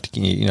you don't have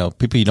to,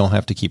 people you don't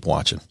have to keep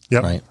watching,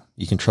 right?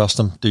 You can trust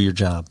them, do your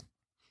job.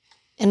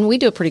 And we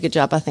do a pretty good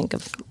job, I think,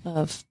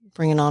 of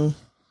bringing on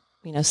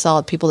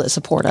solid people that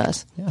support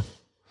us. Yeah.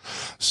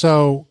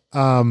 So,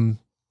 let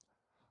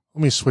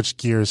me switch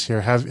gears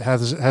here.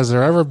 Has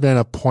there ever been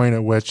a point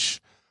at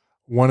which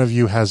one of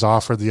you has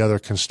offered the other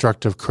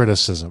constructive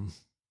criticism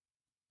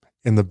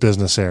in the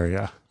business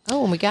area?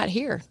 Oh, when we got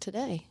here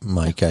today,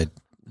 Mike,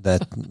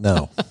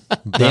 no.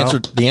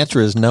 The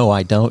answer is no.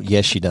 I don't.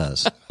 Yes, she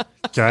does.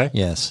 Okay.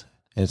 Yes,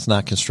 and it's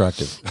not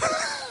constructive.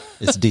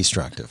 It's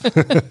destructive.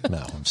 No,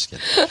 I'm just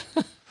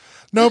kidding.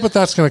 No, but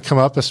that's going to come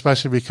up,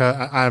 especially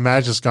because I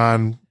imagine it's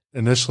gone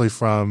initially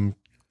from,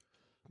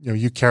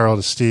 you, Carol,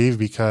 to Steve,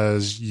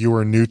 because you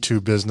were new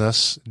to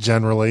business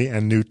generally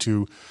and new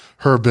to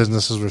her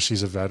businesses where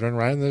she's a veteran,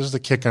 right? And there's the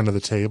kick under the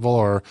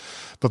table,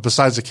 but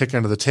besides the kick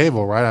under the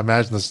table, right? I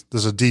imagine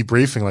there's a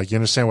debriefing, like you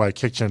understand why I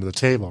kicked you under the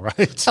table,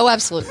 right? Oh,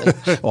 absolutely.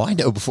 Well, I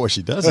know before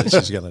she does it,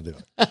 she's going to do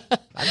it.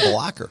 I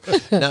block her.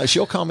 Now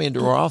she'll call me into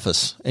her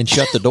office and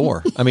shut the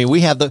door. I mean,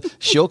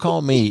 she'll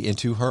call me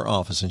into her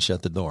office and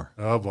shut the door.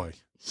 Oh boy.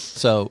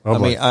 So,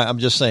 I'm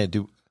just saying,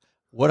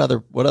 what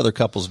other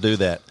couples do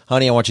that?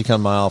 Honey, I want you to come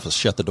to my office,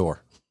 shut the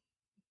door.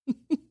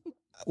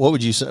 What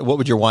would you say? What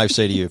would your wife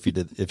say to you if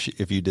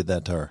you did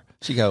that to her?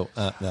 She'd go,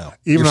 no.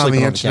 Even on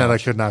the internet, I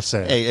could not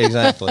say it. Hey,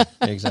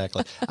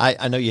 exactly.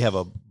 I know you have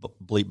a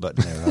bleep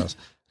button there.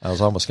 I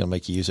was almost going to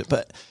make you use it,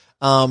 but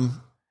I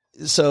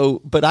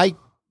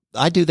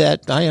do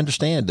that. I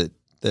understand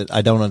that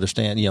I don't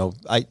understand.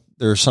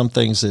 There are some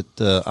things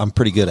that I'm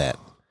pretty good at,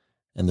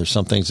 and there's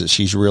some things that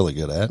she's really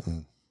good at,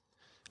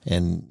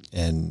 and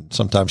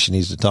sometimes she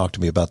needs to talk to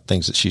me about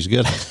things that she's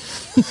good at.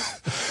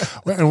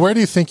 And where do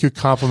you think you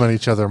complement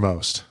each other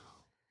most?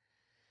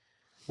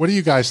 What do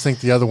you guys think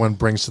the other one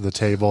brings to the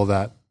table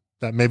that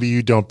that maybe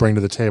you don't bring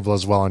to the table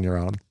as well on your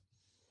own?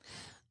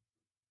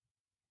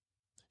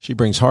 She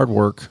brings hard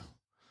work,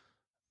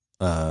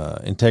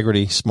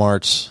 integrity,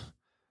 smarts,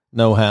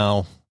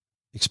 know-how,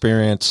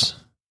 experience,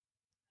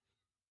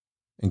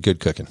 and good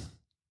cooking.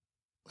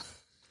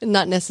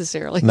 Not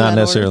necessarily. Not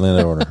necessarily in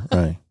that order,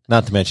 right?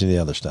 Not to mention the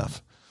other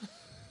stuff,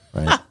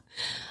 right?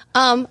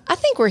 I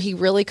think where he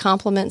really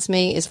compliments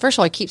me is, first of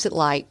all, he keeps it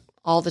light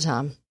all the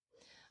time.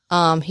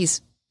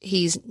 He's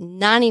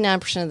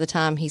 99% of the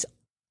time, he's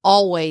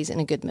always in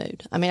a good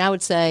mood. I mean, I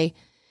would say,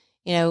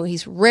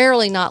 he's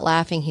rarely not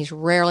laughing. He's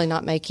rarely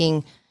not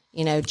making,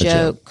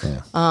 joke.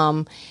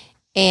 Yeah.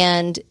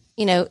 And,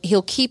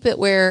 he'll keep it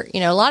where,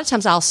 a lot of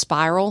times I'll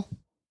spiral,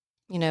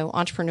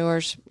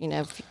 entrepreneurs,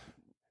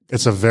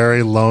 it's a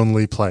very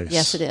lonely place.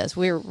 Yes, it is.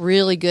 We're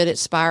really good at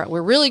spiral.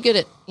 We're really good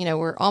at,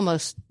 we're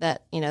almost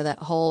that, that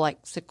whole like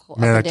cyclical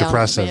manic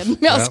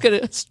depressive. I was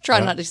going to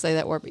try not to say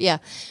that word, but yeah,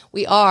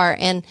 we are.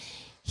 And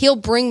he'll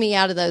bring me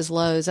out of those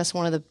lows. That's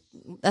one of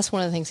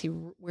the things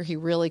where he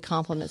really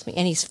compliments me.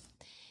 And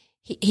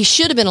he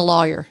should have been a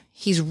lawyer.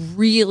 He's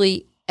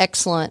really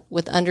excellent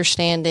with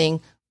understanding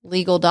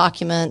legal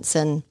documents,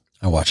 and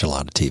I watch a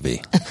lot of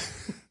TV.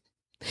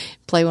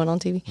 Play one on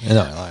TV.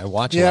 No, I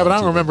watch. Yeah, but I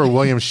don't remember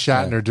William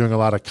Shatner doing a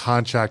lot of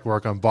contract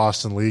work on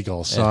Boston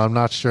Legal, so I'm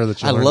not sure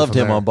that you. I loved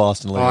him on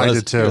Boston Legal. Oh, I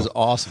did too. It was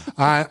awesome.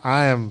 I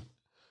am,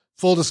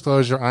 full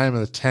disclosure, I am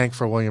in the tank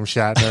for William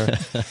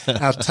Shatner.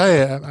 I'll tell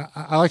you,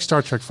 I like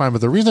Star Trek fine,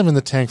 but the reason I'm in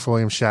the tank for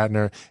William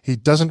Shatner, he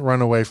doesn't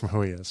run away from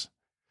who he is.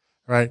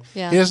 Right?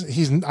 Yeah.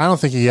 He's. I don't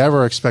think he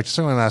ever expected,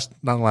 certainly not in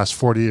the last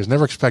 40 years,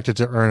 never expected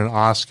to earn an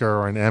Oscar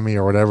or an Emmy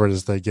or whatever it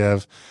is they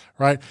give.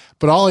 Right?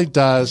 But all he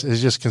does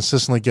is just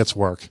consistently gets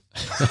work.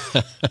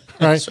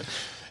 Right?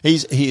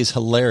 He is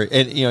hilarious.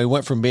 And, he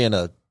went from being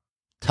a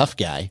tough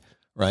guy,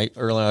 right?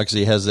 Early on, because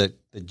he has the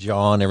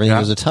jaw and everything. He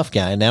was a tough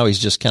guy. And now he's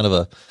just kind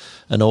of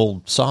an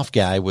old soft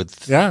guy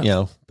with,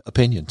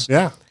 opinions.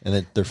 Yeah.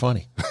 And they're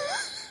funny.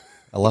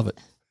 I love it.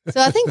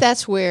 So I think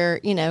that's where,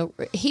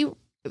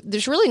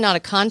 there's really not a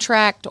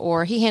contract,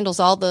 or he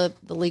handles all the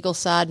legal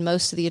side,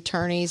 most of the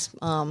attorneys.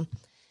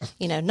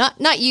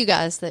 Not you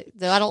guys.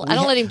 Though I don't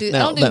let him do. I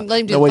don't let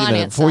him do wait finance. A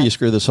minute, before side. you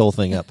screw this whole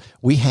thing up,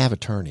 we have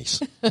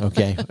attorneys.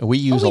 Okay, we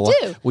use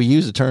do. We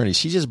use attorneys.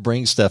 She just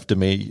brings stuff to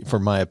me for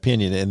my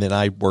opinion, and then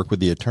I work with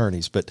the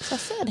attorneys. But I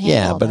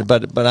said,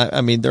 but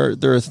I mean, there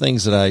are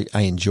things that I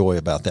enjoy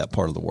about that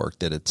part of the work,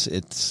 that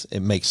it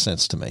makes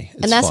sense to me,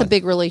 and that's fun. a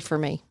big relief for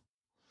me.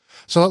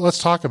 So let's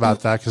talk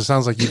about that, because it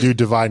sounds like you do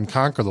divide and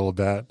conquer a little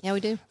bit. Yeah, we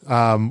do.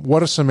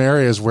 What are some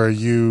areas where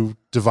you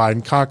divide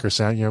and conquer?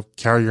 So,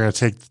 Carrie, you're going to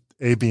take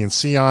A, B, and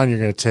C on. You're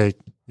going to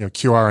take,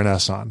 Q, R, and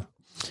S on.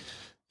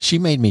 She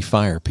made me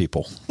fire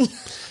people.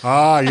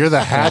 You're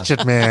the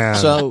hatchet man.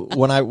 So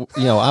when I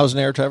was an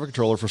air traffic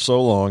controller for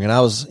so long, and I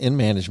was in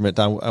management.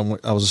 I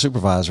was a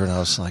supervisor, and I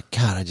was like,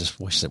 God, I just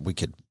wish that we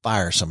could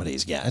fire some of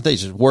these guys. I think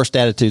it's just worst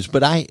attitudes.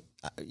 But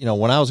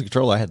when I was a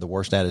controller, I had the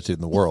worst attitude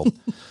in the world.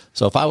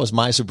 So if I was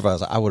my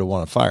supervisor, I would have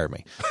wanted to fire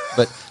me.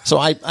 But so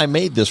I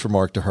made this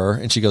remark to her,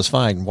 and she goes,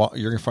 fine,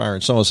 you're firing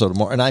so-and-so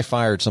tomorrow. And I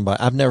fired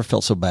somebody. I've never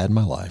felt so bad in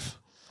my life.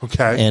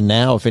 Okay. And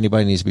now if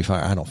anybody needs to be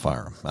fired, I don't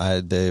fire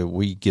them.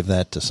 We give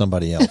that to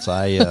somebody else.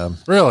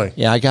 Really?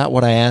 Yeah, I got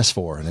what I asked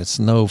for, and it's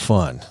no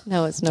fun.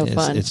 No, it's no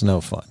fun. It's no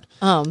fun.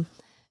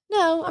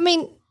 No, I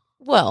mean,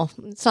 well,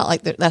 it's not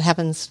like that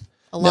happens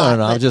a lot.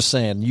 No, I'm just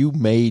saying you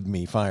made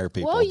me fire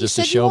people, Well, just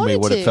to show me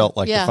what it felt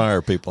like Yeah. to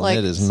fire people, and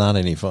it is not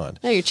any fun.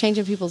 No, you're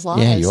changing people's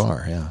lives. Yeah, you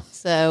are. Yeah.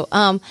 So,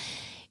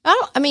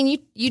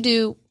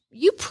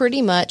 you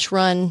pretty much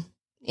run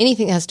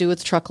anything that has to do with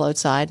the truckload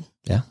side.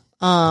 Yeah.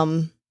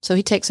 So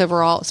he takes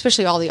over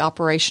especially all the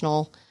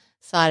operational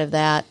side of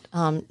that,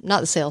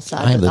 not the sales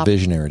side. I am but the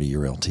visionary to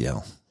your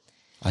LTL.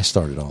 I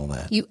started all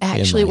that. You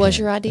actually was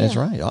your idea. That's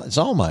right. It's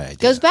all my idea.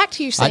 Goes back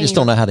to you saying I just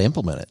don't know how to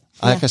implement it.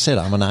 Like Yeah. I said,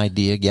 I'm an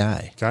idea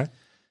guy. Okay.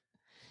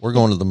 We're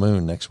going to the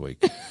moon next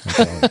week.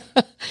 Okay.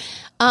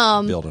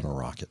 Building a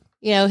rocket.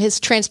 his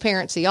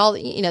transparency, all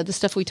the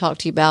stuff we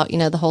talked to you about,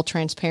 the whole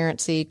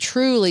transparency,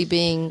 truly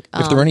being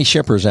If there are any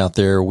shippers out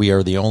there, we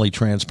are the only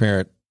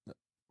transparent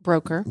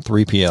broker.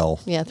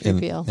 3PL,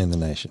 3PL in the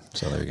nation.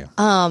 So there you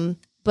go.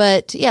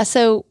 But yeah,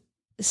 so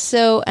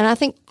and I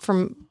think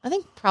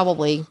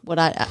probably what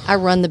I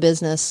run the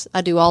business.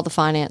 I do all the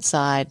finance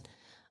side,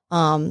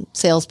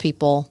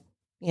 salespeople,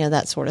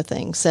 that sort of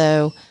thing.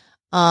 So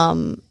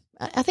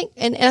I think,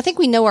 and I think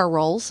we know our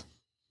roles.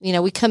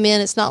 We come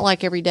in, it's not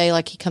like every day,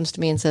 like he comes to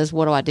me and says,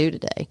 what do I do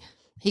today?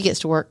 He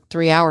gets to work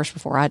 3 hours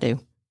before I do.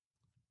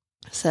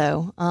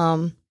 So,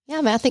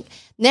 I think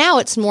now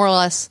it's more or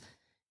less,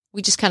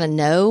 we just kind of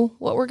know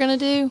what we're going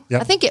to do.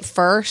 Yep. I think at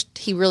first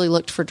he really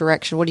looked for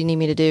direction. What do you need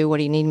me to do? What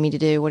do you need me to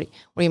do? What do you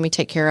need me to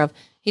take care of?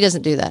 He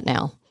doesn't do that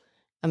now.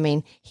 I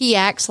mean, he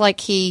acts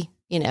like he,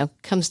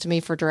 comes to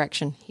me for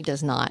direction. He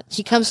does not.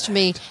 He comes to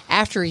me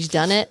after he's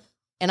done it,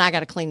 and I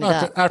got to clean it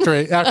up. After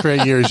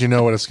 8 years, you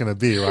know what it's going to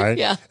be, right?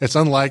 Yeah. It's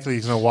unlikely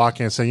he's going to walk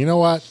in and say, you know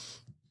what?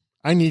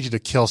 I need you to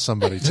kill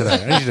somebody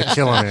today. I need you to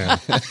kill a man.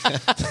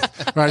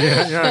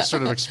 Right? You're not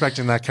sort of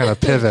expecting that kind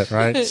of pivot,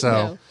 right?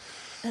 So,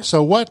 No.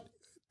 So what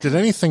did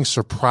anything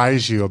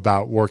surprise you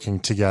about working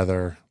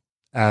together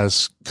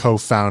as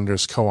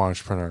co-founders,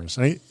 co-entrepreneurs,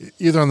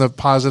 either on the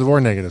positive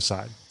or negative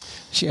side?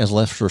 She has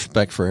less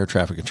respect for air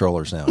traffic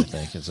controllers now, I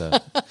think.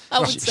 I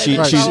would say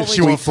that's Right, probably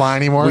she won't fly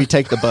anymore. We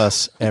take the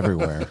bus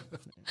everywhere,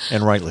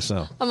 and rightly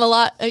so. I'm a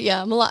lot.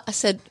 I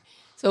said,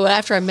 so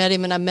after I met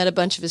him and I met a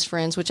bunch of his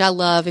friends, which I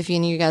love, if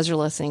any of you guys are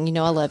listening, you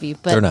know I love you.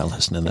 But They're not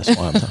listening. That's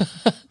why I'm talking.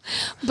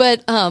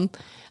 But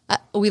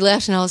we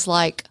left and I was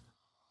like,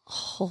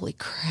 holy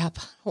crap,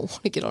 I don't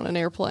want to get on an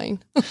airplane.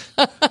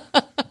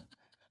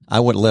 I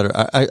wouldn't let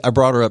her. I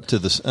brought her up to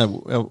this. I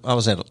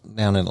was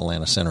down in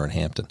Atlanta Center in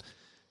Hampton,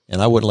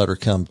 and I wouldn't let her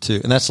come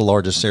to. And that's the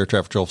largest air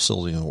traffic control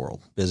facility in the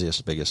world,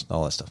 busiest, biggest,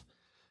 all that stuff.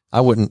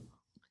 I wouldn't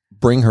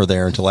bring her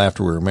there until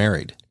after we were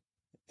married.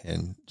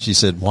 And she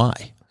said,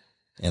 "Why?"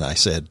 And I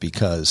said,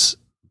 "Because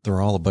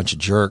they're all a bunch of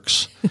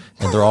jerks,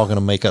 and they're all going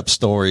to make up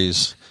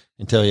stories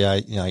and tell you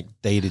I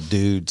dated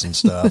dudes and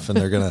stuff, and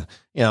they're gonna,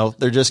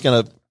 they're just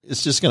gonna.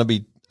 It's just going to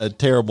be a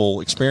terrible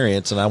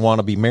experience, and I want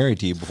to be married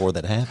to you before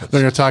that happens."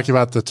 They're going to talk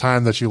about the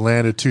time that you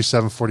landed 2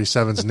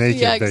 747s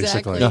naked, Yeah,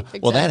 basically. exactly.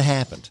 No, well, that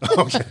happened.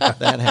 Okay,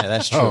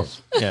 that's true.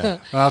 Yeah.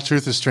 Well,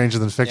 truth is stranger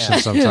than fiction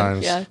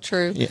sometimes. Yeah,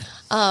 true. Yeah.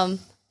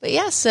 But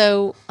yeah,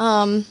 so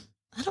I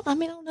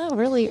don't know.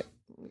 Really,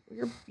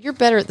 you're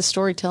better at the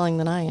storytelling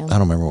than I am. I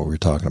don't remember what we were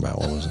talking about.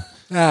 What was it?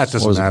 It What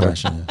doesn't was the matter.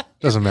 question?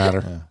 Doesn't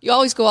matter. You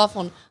always go off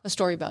on a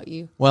story about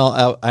you.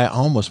 Well, I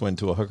almost went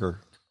to a hooker,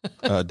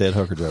 dead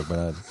hooker joke,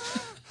 but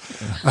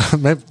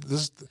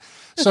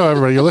So,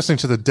 everybody, you're listening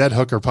to the Dead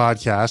Hooker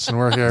podcast, and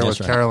we're here That's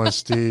with right. Carol and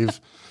Steve.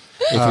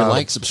 if you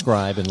like,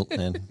 subscribe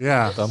and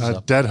Yeah, thumbs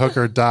up.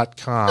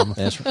 deadhooker.com.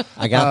 That's right.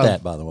 I got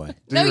that, by the way.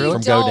 No, you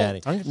From don't.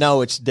 GoDaddy.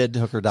 No, it's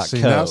deadhooker.co.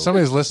 See, now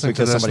somebody's listening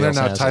to because this, and somebody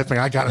they're now else has it. typing,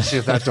 I got to see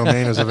if that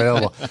domain is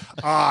available.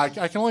 I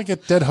can only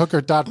get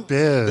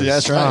deadhooker.biz. Yeah,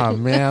 that's right. Oh,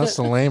 man, that's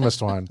the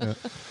lamest one.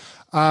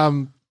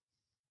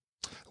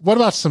 What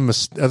about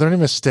are there any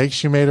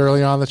mistakes you made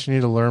early on that you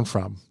need to learn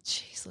from?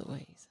 Jeez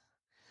Louise.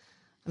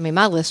 I mean,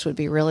 my list would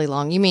be really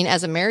long. You mean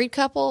as a married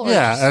couple? Or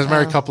Yeah, just, as a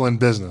married couple in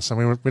business. I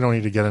mean, we don't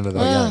need to get into the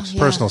yeah.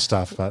 personal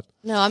stuff, but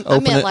No, I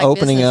meant like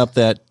opening business. up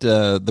that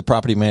the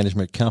property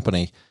management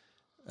company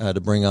to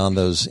bring on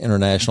those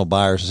international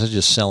buyers instead of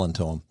just selling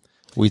to them.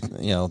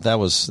 That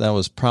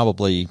was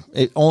probably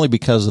only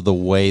because of the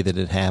way that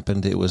it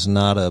happened. It was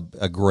not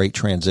a great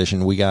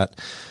transition. We got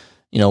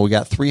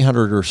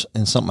 300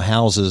 and something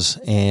houses,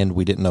 and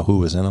we didn't know who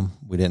was in them.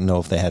 We didn't know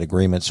if they had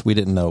agreements. We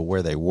didn't know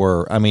where they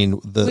were. I mean,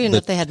 We didn't know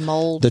if they had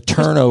mold. the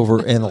turnover,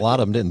 and a lot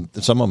of them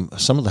didn't. Some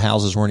of the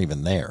houses weren't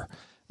even there.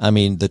 I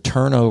mean, the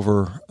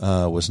turnover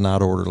was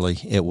not orderly.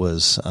 It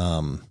was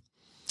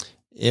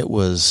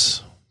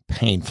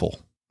painful,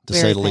 to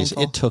Very say the least.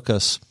 painful. It took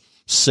us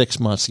 6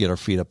 months to get our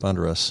feet up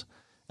under us.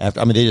 They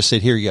just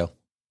said, "Here you go,"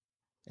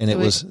 and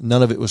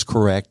none of it was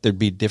correct. There'd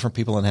be different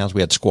people in the house.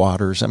 We had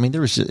squatters. I mean, it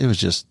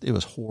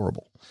was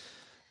horrible.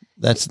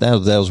 That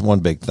was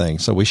one big thing.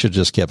 So we should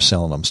just kept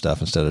selling them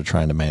stuff instead of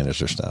trying to manage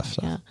their stuff.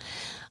 So. Yeah.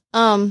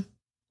 I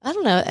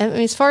don't know. I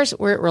mean, as far as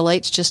where it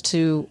relates just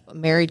to a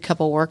married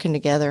couple working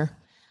together,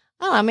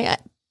 I don't know. I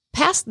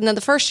mean,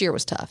 the first year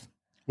was tough.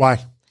 why?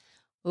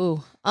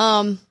 Ooh.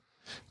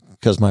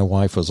 Because my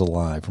wife was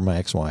alive, or my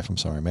ex-wife, I'm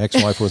sorry. My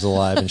ex-wife was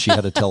alive, and she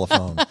had a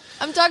telephone.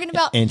 I'm talking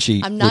about, And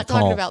she I'm not would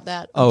talking call. about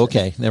that. Oh,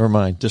 okay. Never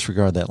mind.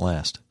 Disregard that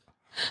last.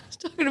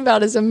 I'm talking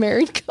about as a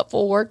married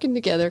couple working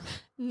together,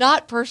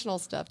 not personal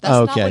stuff. That's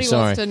not Okay, what he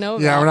sorry. wants to know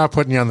about. Yeah, we're not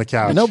putting you on the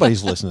couch.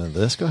 Nobody's listening to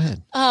this. Go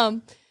ahead.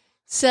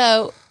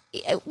 So,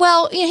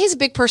 well, he's a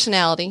big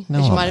personality, No,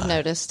 as you I'm might have not.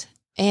 noticed.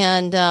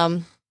 And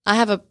I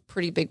have a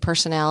pretty big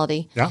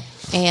personality. Yeah.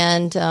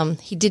 And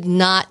he did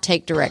not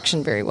take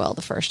direction very well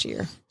the first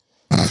year.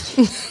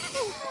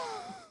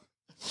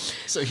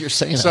 So you're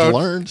saying I've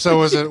learned?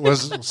 So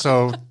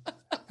so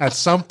at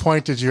some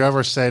point did you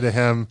ever say to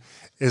him,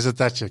 is it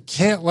that you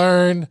can't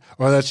learn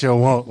or that you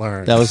won't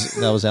learn? That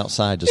was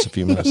outside just a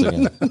few minutes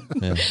ago.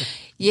 Yeah.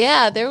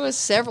 Yeah, there was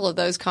several of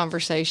those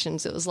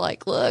conversations. It was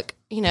like, look,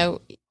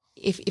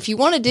 if you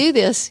want to do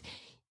this,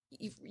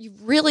 you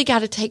really got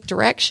to take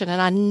direction.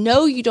 And I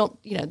know you don't,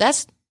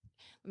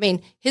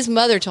 his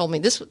mother told me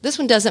this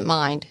one doesn't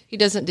mind. He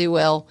doesn't do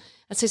well.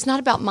 I said, it's not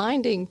about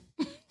minding.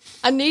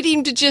 I need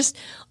him to just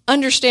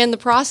understand the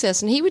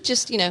process. And he would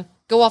just,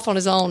 go off on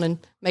his own and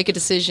make a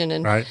decision.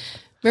 And Right.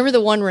 remember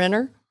the one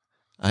renter?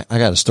 I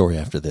got a story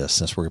after this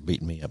since we're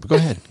beating me up. Go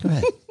ahead.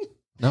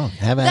 No,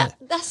 have at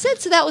it. That's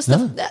it. So that was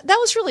that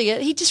was really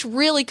it. He just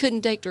really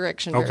couldn't take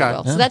direction very Okay.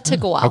 well. So that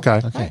took a while. Okay.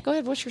 All right, go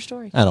ahead. What's your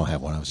story? I don't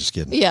have one. I was just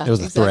kidding. Yeah, It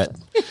was a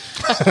exactly.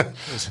 threat.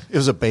 It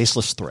was a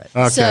baseless threat.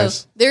 Okay.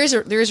 So there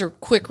is a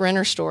quick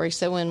renter story.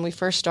 So when we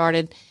first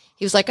started,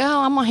 he was like,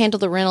 "Oh, I'm gonna handle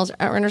the renters.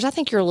 I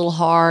think you're a little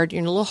hard.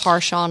 You're a little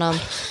harsh on them."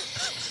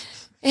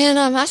 And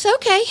I said,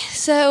 "Okay."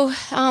 So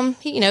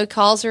he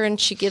calls her and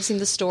she gives him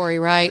the story,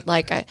 right?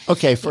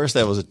 Okay, first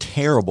that was a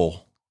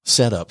terrible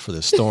setup for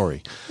this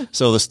story.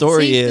 So the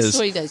story See, is this is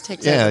what he does.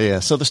 Takes yeah, over. yeah.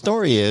 So the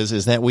story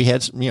is that we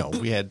had I don't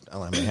know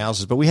how many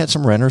houses, but we had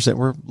some renters that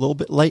were a little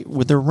bit late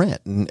with their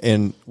rent,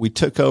 and we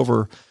took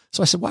over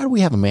So I said, why do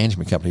we have a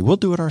management company? We'll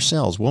do it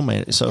ourselves. We'll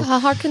manage. So How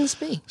hard can this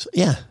be?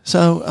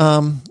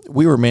 So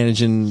we were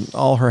managing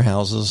all her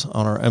houses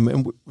on our.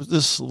 And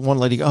this one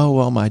lady, oh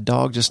well, my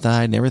dog just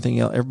died and everything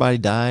else. Everybody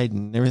died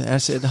and everything. I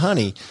said,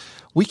 honey,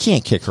 we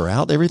can't kick her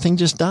out. Everything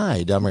just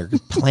died. I mean, her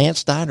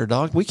plants died. Her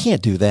dog. We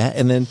can't do that.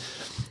 And then,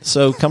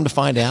 so come to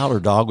find out, her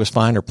dog was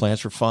fine. Her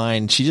plants were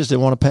fine. She just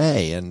didn't want to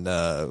pay, and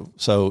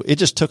so it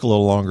just took a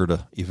little longer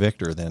to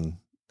evict her than.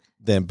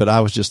 But I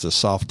was just a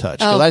soft touch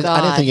because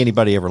I didn't think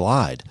anybody ever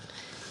lied.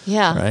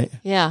 Yeah. Right.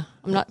 Yeah.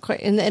 I'm not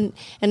quite. And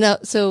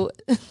so.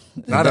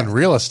 Not in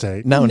real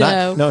estate. No,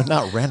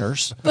 not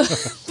renters. But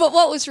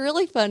what was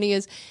really funny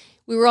is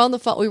we were on the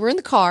phone. We were in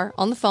the car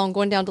on the phone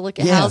going down to look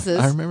at houses.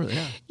 I remember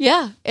that.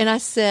 Yeah. And I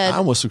said,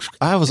 I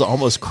was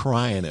almost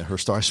crying at her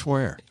story. I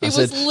swear. I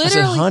said,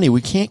 honey,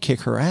 we can't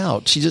kick her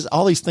out.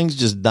 All these things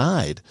just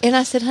died. And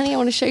I said, honey, I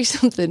want to show you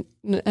something.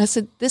 I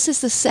said, this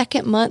is the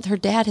second month her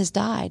dad has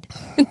died.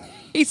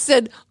 He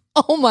said,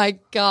 oh my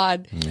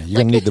God. Yeah, you're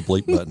going to need the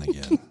bleep button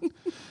again.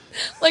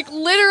 Like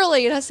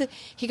literally. And I said,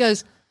 he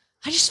goes,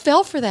 I just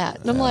fell for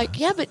that. And I'm like,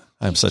 yeah, but.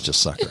 I'm such a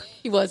sucker.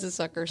 He was a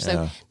sucker.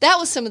 So that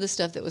was some of the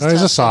stuff that was He's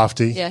tough. a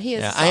softie. Yeah, he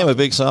is. Yeah, I am a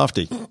big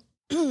softie.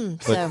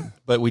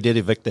 But we did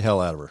evict the hell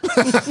out of her.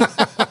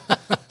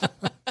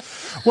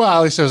 Well,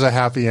 at least there was a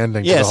happy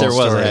ending. Yes, to the there whole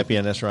was story. a happy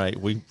end. That's right.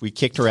 We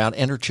kicked her out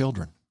and her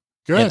children.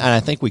 Good. And I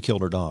think we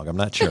killed her dog. I'm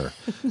not sure.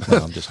 No,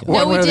 I'm just kidding.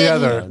 One we way or the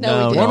didn't. other.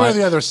 No, we One way or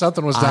didn't. the other,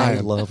 something was I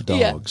dying. love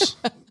dogs.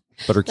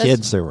 But her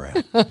kids, they were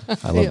out.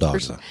 I love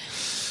dogs, though.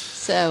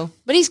 So,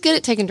 but he's good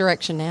at taking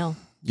direction now.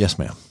 Yes,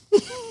 ma'am.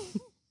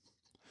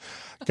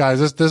 Guys,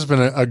 this has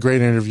been a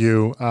great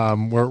interview.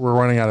 We're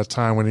running out of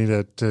time. We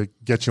need to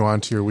get you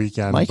on to your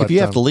weekend. Mike, if you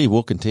have to leave,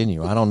 we'll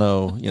continue. I don't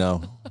know,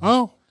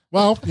 Oh,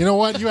 well, you know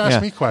what? You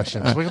asked me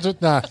questions. We can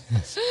just,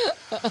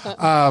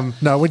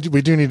 no, we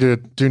do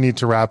need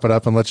to wrap it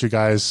up and let you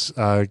guys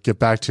get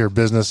back to your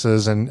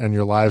businesses and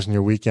your lives and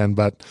your weekend.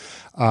 But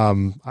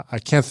I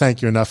can't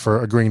thank you enough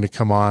for agreeing to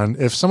come on.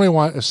 If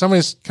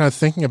somebody's kind of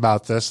thinking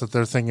about this, that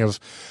they're thinking of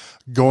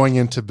going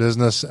into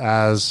business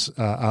as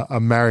a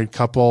married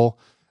couple,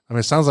 I mean,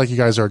 it sounds like you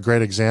guys are a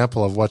great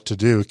example of what to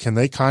do. Can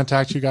they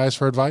contact you guys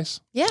for advice?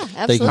 Yeah, They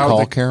absolutely. can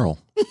call Carol.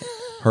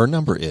 Her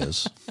number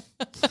is.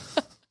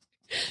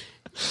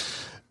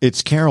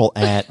 It's Carol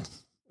at.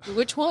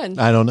 Which one?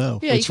 I don't know.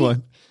 Yeah, Which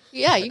one?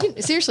 Yeah, you can.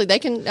 Seriously, they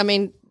can. I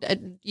mean,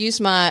 use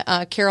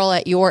my Carol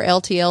at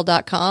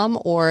yourltl.com,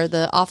 or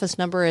the office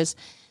number is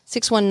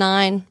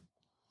 619.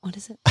 What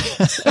is it?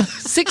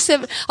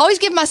 67. I always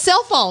give my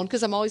cell phone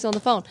because I'm always on the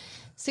phone.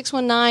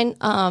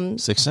 619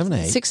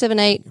 678.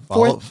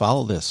 678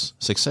 Follow this.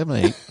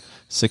 678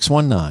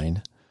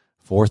 619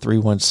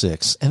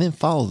 4316. And then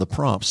follow the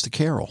prompts to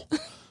Carol.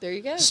 There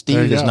you go.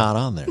 Steve is not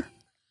on there.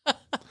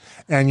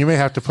 And you may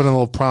have to put in a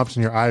little prompt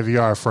in your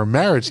IVR for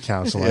marriage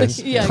counseling.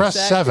 Yeah, Press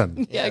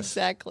exactly. 7. Yeah,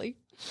 exactly.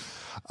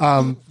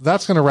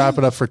 That's going to wrap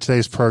it up for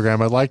today's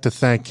program. I'd like to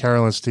thank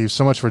Carol and Steve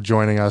so much for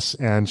joining us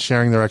and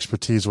sharing their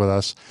expertise with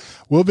us.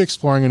 We'll be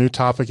exploring a new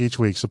topic each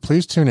week, so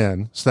please tune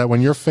in so that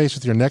when you're faced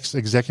with your next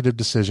executive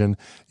decision,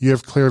 you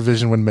have clear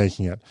vision when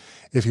making it.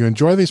 If you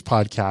enjoy these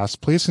podcasts,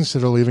 please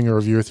consider leaving a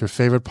review with your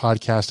favorite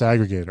podcast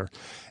aggregator.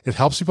 It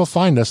helps people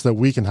find us so that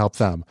we can help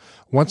them.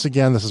 Once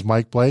again, this is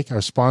Mike Blake.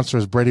 Our sponsor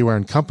is Brady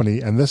Ware & Company,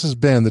 and this has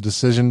been the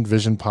Decision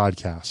Vision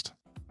Podcast.